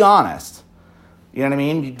 But be honest. You know what I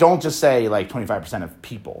mean? You don't just say like 25% of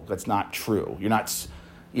people. That's not true. You're not,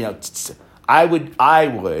 I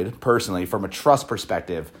would personally, from a trust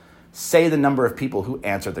perspective, say the number of people who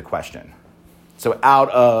answered the question. So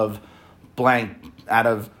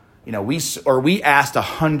we asked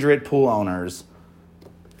 100 pool owners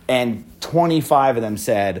and 25 of them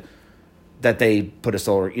said that they put a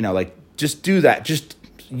solar, just do that. Just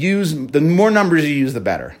use, the more numbers you use, the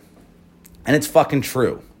better. And it's fucking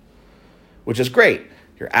true, which is great.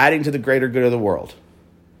 You're adding to the greater good of the world.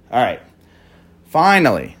 All right.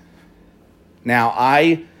 Finally. Now,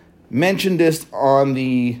 I mentioned this on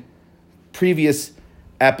the previous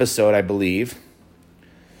episode, I believe.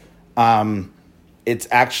 It's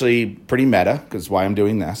actually pretty meta, because why I'm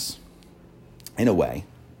doing this, in a way.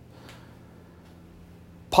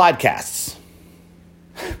 Podcasts.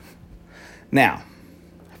 Now,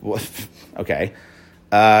 okay.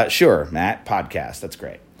 Sure, Matt, podcast. That's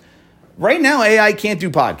great. Right now, AI can't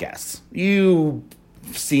do podcasts. You've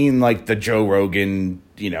seen like the Joe Rogan,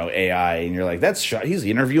 AI, and you're like, he's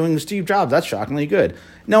interviewing Steve Jobs. That's shockingly good.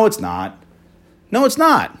 No, it's not.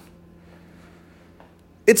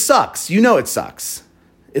 It sucks. It sucks.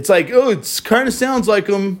 It's like, oh, it kind of sounds like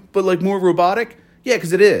him, but like more robotic. Yeah,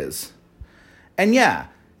 because it is. And yeah,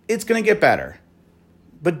 it's going to get better.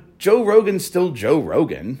 But Joe Rogan's still Joe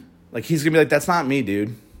Rogan. Like, he's going to be like, that's not me,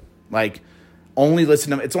 dude. Like, only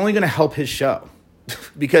listen to him. It's only going to help his show.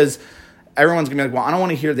 Because everyone's going to be like, well, I don't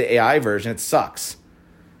want to hear the AI version. It sucks.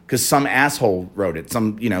 Because some asshole wrote it.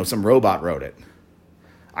 Some robot wrote it.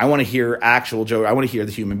 I want to hear actual Joe. I want to hear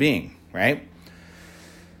the human being, right?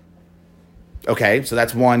 Okay, so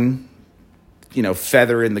that's one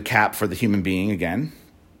feather in the cap for the human being again.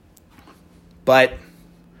 But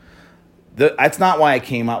that's not why I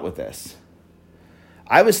came up with this.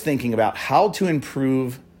 I was thinking about how to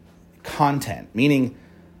improve content, meaning,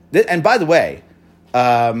 and by the way,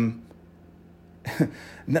 some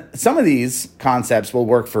of these concepts will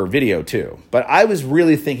work for video too, but I was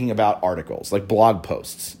really thinking about articles, like blog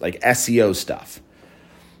posts, like SEO stuff.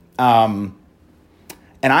 And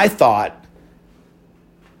I thought,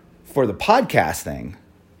 for the podcast thing,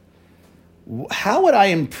 how would I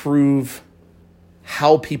improve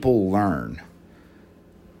how people learn,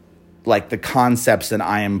 like the concepts that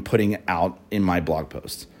I am putting out in my blog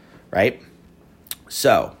posts, right?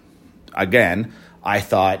 So, again, I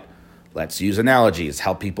thought, let's use analogies,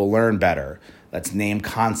 help people learn better. Let's name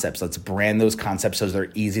concepts. Let's brand those concepts so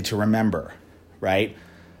they're easy to remember, right?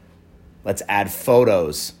 Let's add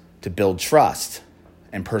photos to build trust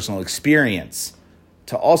and personal experience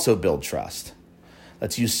to also build trust.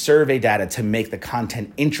 Let's use survey data to make the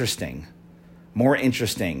content interesting, more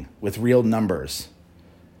interesting, with real numbers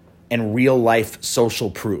and real life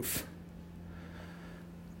social proof.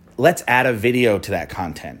 Let's add a video to that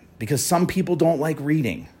content because some people don't like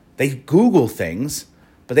reading. They Google things,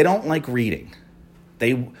 but they don't like reading.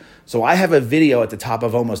 So I have a video at the top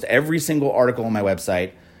of almost every single article on my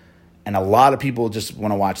website, and a lot of people just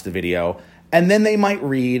want to watch the video, and then they might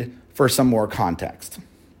read for some more context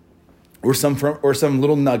or some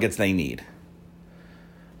little nuggets they need.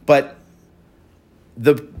 But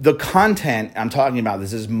the content I'm talking about,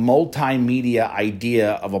 this is multimedia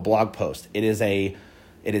idea of a blog post. It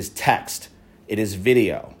is text, it is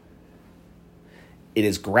video, it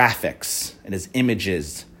is graphics, it is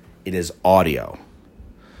images, it is audio.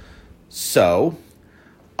 So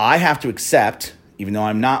I have to accept, even though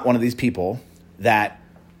I'm not one of these people, that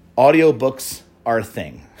audiobooks are a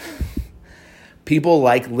thing. People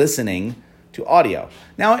like listening to audio.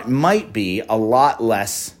 Now, it might be a lot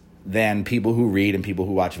less than people who read and people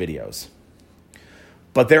who watch videos.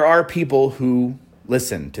 But there are people who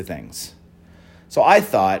listen to things. So I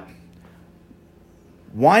thought,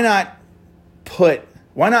 why not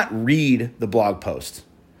read the blog post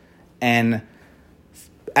and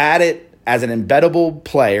add it as an embeddable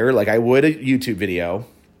player like I would a YouTube video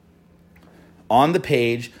on the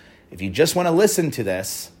page. If you just want to listen to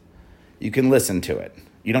this, you can listen to it.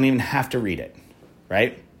 You don't even have to read it,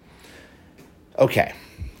 right? Okay,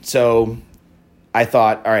 so I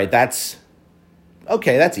thought, all right, that's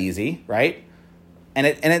easy, right? And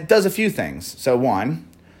it does a few things. So one,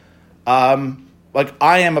 like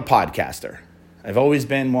I am a podcaster. I've always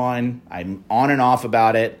been one. I'm on and off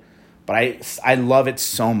about it, but I love it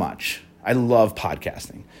so much. I love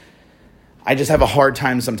podcasting. I just have a hard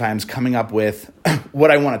time sometimes coming up with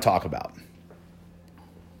what I want to talk about.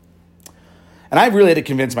 And I really had to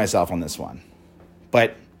convince myself on this one,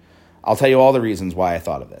 but I'll tell you all the reasons why I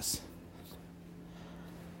thought of this.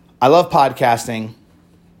 I love podcasting,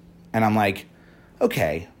 and I'm like,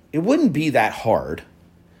 okay, it wouldn't be that hard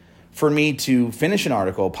for me to finish an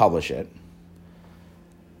article, publish it,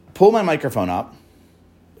 pull my microphone up,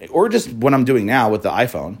 or just what I'm doing now with the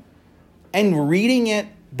iPhone, and reading it,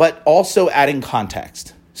 but also adding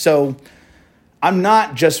context. So I'm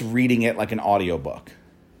not just reading it like an audiobook,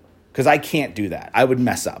 because I can't do that. I would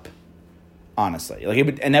mess up, honestly.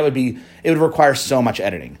 It would require so much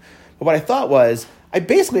editing. But what I thought was, I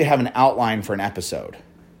basically have an outline for an episode,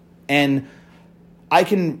 and I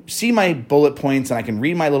can see my bullet points and I can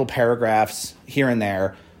read my little paragraphs here and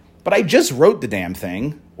there, but I just wrote the damn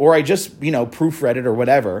thing, or I just, proofread it or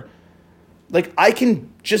whatever. Like, I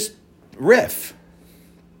can just riff.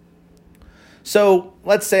 So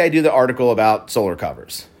let's say I do the article about solar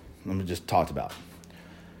covers. Let me just talk about,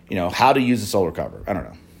 how to use a solar cover. I don't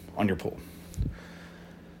know, on your pool.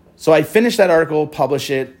 So I finish that article, publish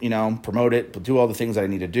it, promote it, do all the things that I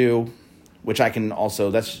need to do, which I can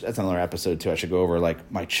also, that's another episode too. I should go over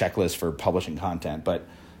like my checklist for publishing content, but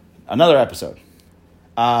another episode.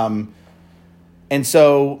 And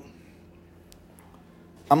so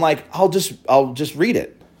I'm like, I'll just read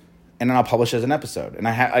it, and then I'll publish it as an episode. And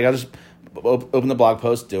I'll just open the blog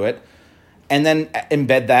post, do it, and then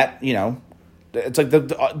embed that. It's like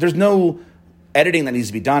there's no editing that needs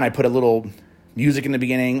to be done. I put a little music in the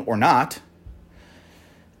beginning or not,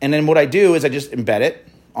 and then what I do is I just embed it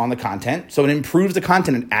on the content, so it improves the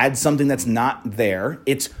content and adds something that's not there.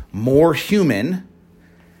 It's more human.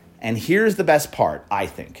 And here's the best part, I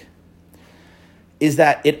think, is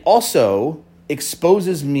that it also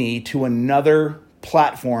exposes me to another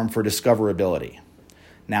platform for discoverability.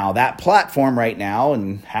 Now, that platform right now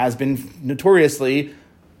and has been notoriously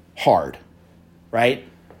hard, right?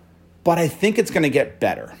 But I think it's going to get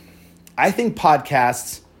better. I think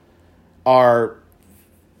podcasts are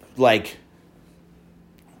like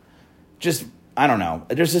just, I don't know.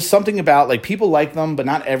 There's just something about like people like them, but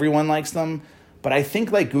not everyone likes them. But I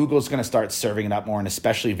think like Google's going to start serving it up more, and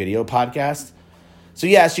especially video podcasts. So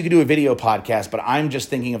yes, you could do a video podcast, but I'm just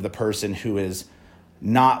thinking of the person who is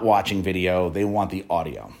not watching video. They want the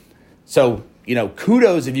audio. So,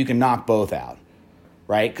 kudos if you can knock both out,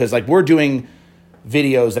 right? Because like we're doing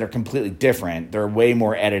videos that are completely different. They're way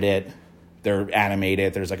more edited. They're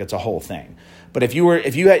animated. It's a whole thing. But if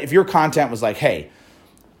your content was like, hey,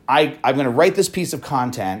 I'm going to write this piece of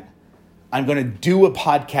content. I'm going to do a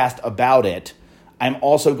podcast about it. I'm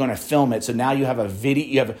also going to film it. So now you have a video,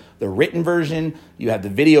 you have the written version, you have the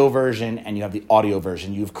video version, and you have the audio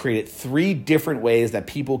version. You've created 3 different ways that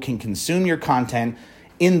people can consume your content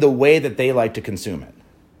in the way that they like to consume it.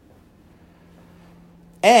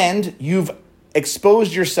 And you've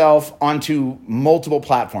exposed yourself onto multiple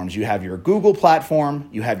platforms. You have your Google platform,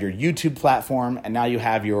 you have your YouTube platform, and now you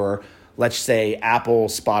have your, let's say, Apple,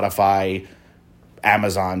 Spotify,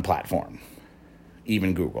 Amazon platform,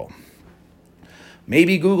 even Google.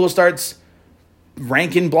 Maybe Google starts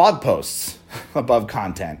ranking blog posts above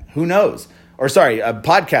content. Who knows? Or sorry, a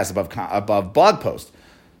podcast above blog posts.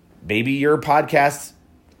 Maybe your podcast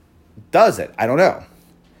does it. I don't know.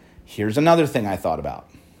 Here's another thing I thought about.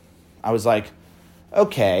 I was like,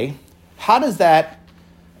 okay, how does that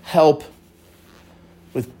help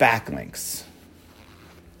with backlinks?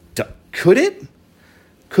 Could it?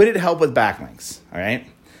 Could it help with backlinks? All right.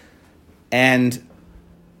 And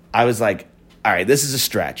I was like, all right, this is a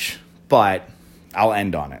stretch, but I'll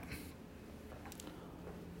end on it.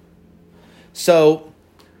 So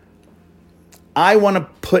I want to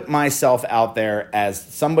put myself out there as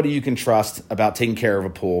somebody you can trust about taking care of a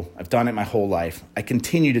pool. I've done it my whole life. I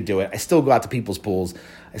continue to do it. I still go out to people's pools.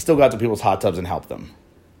 I still go out to people's hot tubs and help them.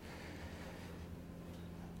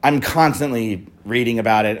 I'm constantly reading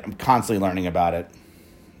about it. I'm constantly learning about it.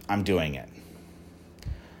 I'm doing it.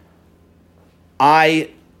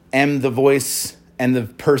 I am the voice and the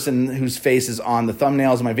person whose face is on the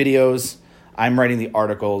thumbnails of my videos. I'm writing the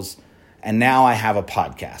articles, and now I have a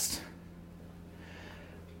podcast.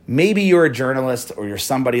 Maybe you're a journalist or you're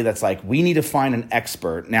somebody that's like, we need to find an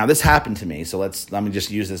expert. Now, this happened to me, so let me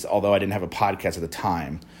just use this, although I didn't have a podcast at the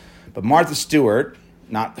time. But Martha Stewart,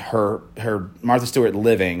 not her Martha Stewart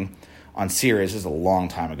Living on Sirius, this is a long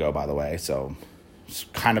time ago, by the way, so it's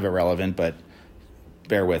kind of irrelevant, but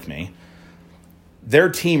bear with me. Their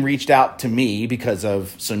team reached out to me because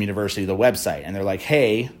of Swim University, the website, and they're like,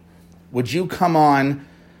 hey, would you come on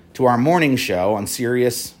to our morning show on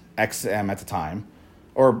Sirius XM at the time?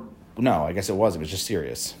 Or no, I guess it was just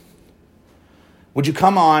Sirius. Would you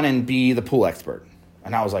come on and be the pool expert?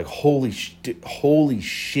 And I was like, holy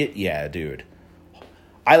shit, yeah, dude.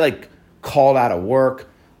 I called out of work.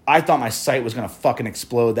 I thought my site was going to fucking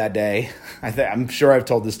explode that day. I'm sure I've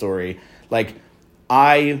told this story.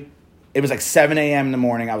 It was 7 a.m. in the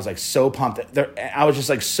morning. I was so pumped. I was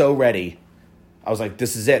just so ready. I was like,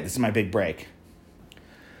 this is it. This is my big break.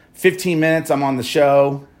 15 minutes, I'm on the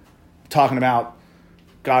show talking about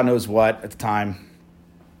God knows what at the time.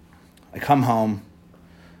 I come home.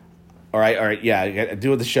 All right, yeah, I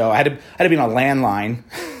do the show. I had to be on a landline.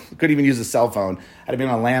 Couldn't even use a cell phone. I had to be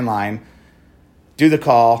on a landline, do the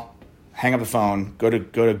call, hang up the phone, go to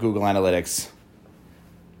Google Analytics.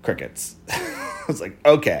 Crickets. I was like,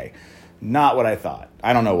 okay, not what I thought.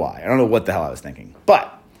 I don't know why. I don't know what the hell I was thinking.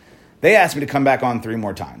 But they asked me to come back on 3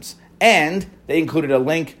 more times. And they included a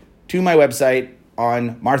link to my website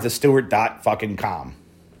on marthastewart.com,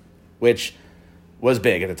 which was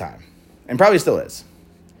big at the time and probably still is.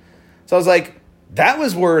 So I was like, that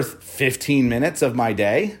was worth 15 minutes of my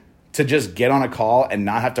day to just get on a call and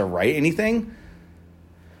not have to write anything.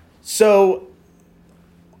 So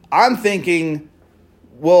I'm thinking,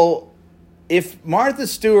 well, if Martha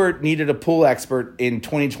Stewart needed a pool expert in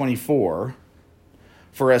 2024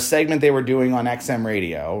 for a segment they were doing on XM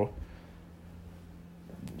radio,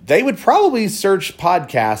 they would probably search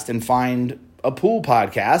podcast and find a pool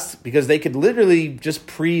podcast because they could literally just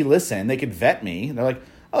pre-listen. They could vet me. And they're like,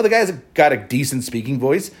 oh, the guy's got a decent speaking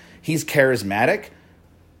voice. He's charismatic.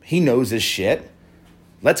 He knows his shit.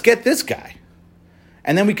 Let's get this guy.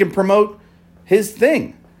 And then we can promote his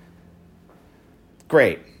thing.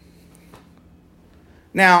 Great.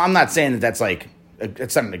 Now, I'm not saying that that's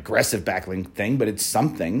it's not an aggressive backlink thing, but it's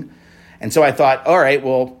something. And so I thought, all right,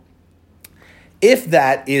 well, if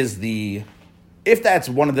that's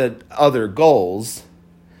one of the other goals,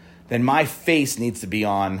 then my face needs to be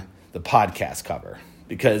on the podcast cover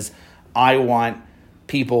because I want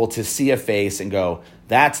people to see a face and go,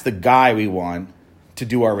 that's the guy we want to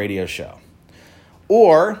do our radio show.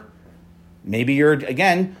 Or maybe you're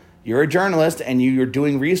a journalist and you're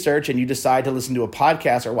doing research and you decide to listen to a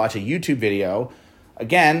podcast or watch a YouTube video.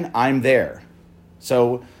 Again, I'm there.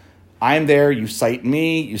 So I'm there. You cite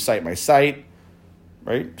me. You cite my site.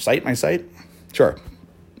 Right? Cite my site? Sure.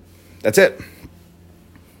 That's it.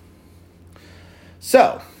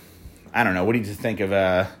 So, I don't know. What do you think of...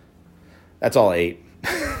 that's all 8.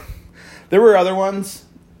 There were other ones.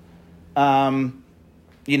 Some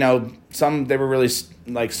they were really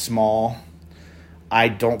small. I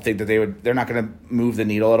don't think that they're not going to move the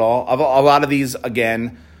needle at all. A lot of these,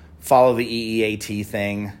 again, follow the EEAT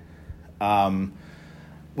thing.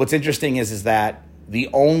 What's interesting is that the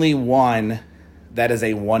only one that is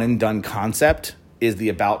a one and done concept is the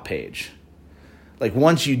about page. Like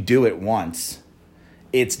once you do it once,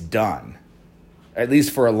 it's done, at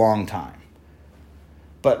least for a long time.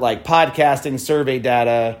 But like podcasting, survey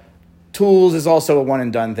data, tools is also a one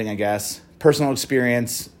and done thing, I guess. Personal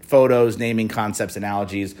experience, photos, naming concepts,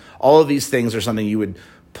 analogies, all of these things are something you would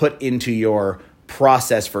put into your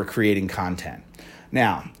process for creating content.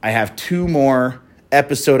 Now, I have 2 more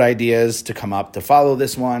episode ideas to come up to follow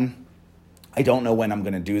this one. I don't know when I'm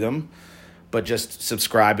going to do them, but just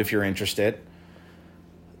subscribe if you're interested.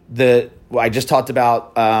 I just talked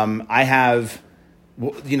about, I have,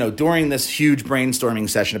 during this huge brainstorming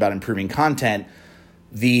session about improving content,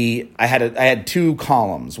 I had 2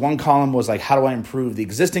 columns. One column was like, how do I improve the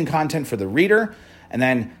existing content for the reader? And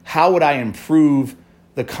then how would I improve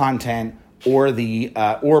the content or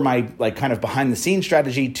my like kind of behind the scenes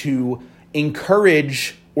strategy to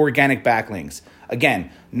encourage organic backlinks?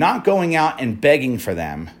 Again, not going out and begging for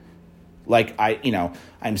them. Like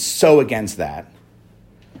I'm so against that.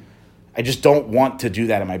 I just don't want to do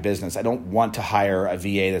that in my business. I don't want to hire a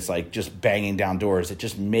VA that's like just banging down doors. It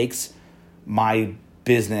just makes my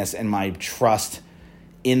business and my trust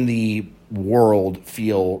in the world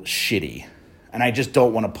feel shitty. And I just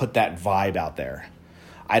don't want to put that vibe out there.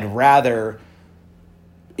 I'd rather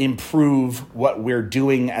improve what we're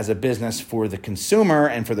doing as a business for the consumer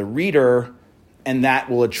and for the reader, and that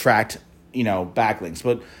will attract, backlinks.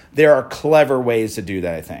 But there are clever ways to do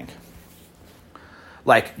that, I think.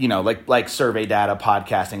 Like survey data,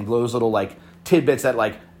 podcasting, those little like tidbits that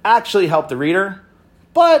like actually help the reader,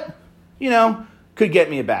 but, could get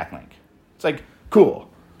me a backlink. It's like, cool.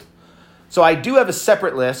 So I do have a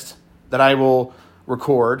separate list that I will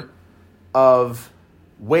record of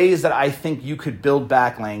ways that I think you could build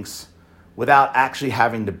backlinks without actually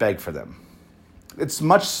having to beg for them. It's a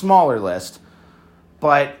much smaller list,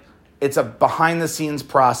 but it's a behind-the-scenes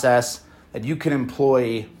process that you can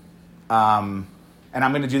employ, and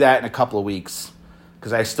I'm going to do that in a couple of weeks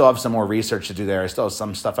because I still have some more research to do there. I still have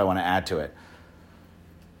some stuff I want to add to it.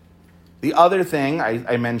 The other thing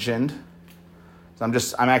I mentioned, so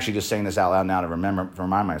I'm actually just saying this out loud now to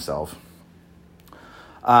remind myself.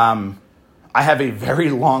 I have a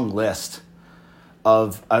very long list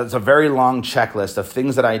it's a very long checklist of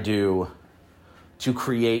things that I do to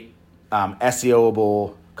create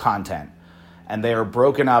SEOable content. And they are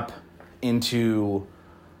broken up into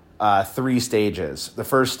 3 stages. The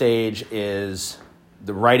first stage is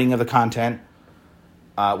the writing of the content,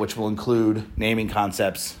 which will include naming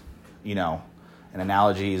concepts, and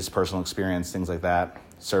analogies, personal experience, things like that,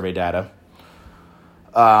 survey data.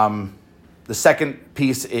 The second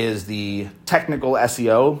piece is the technical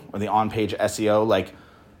SEO or the on-page SEO, like,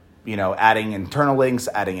 adding internal links,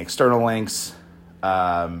 adding external links,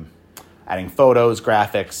 adding photos,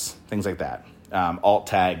 graphics, things like that, alt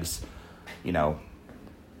tags,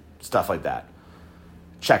 stuff like that.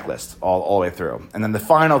 Checklist all the way through. And then the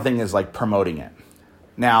final thing is like promoting it.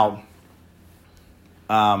 Now,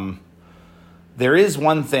 there is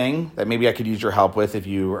one thing that maybe I could use your help with if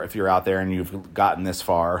you're out there and you've gotten this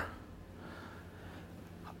far.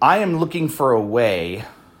 I am looking for a way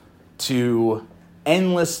to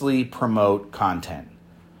endlessly promote content.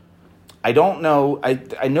 I don't know.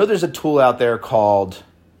 I know there's a tool out there called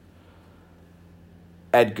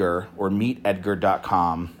Edgar or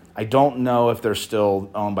meetedgar.com. I don't know if they're still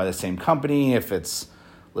owned by the same company, if it's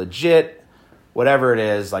legit, whatever it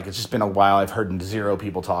is. Like, it's just been a while. I've heard 0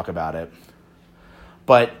 people talk about it.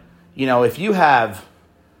 But, if you have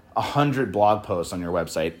 100 blog posts on your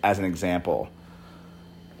website, as an example,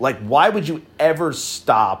 like, why would you ever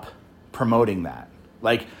stop promoting that?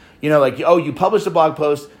 Like, you published a blog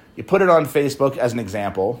post, you put it on Facebook as an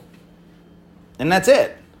example, and that's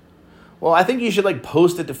it. Well, I think you should,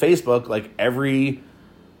 post it to Facebook, every,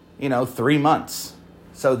 3 months.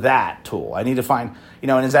 So that tool, I need to find,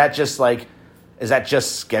 and is that just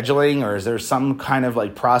scheduling, or is there some kind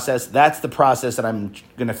of process? That's the process that I'm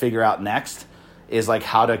going to figure out next, is like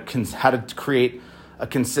how to create a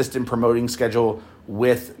consistent promoting schedule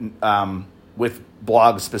with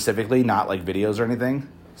blogs specifically, not like videos or anything.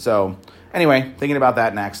 So anyway, thinking about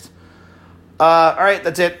that next. All right,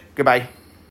 that's it. Goodbye.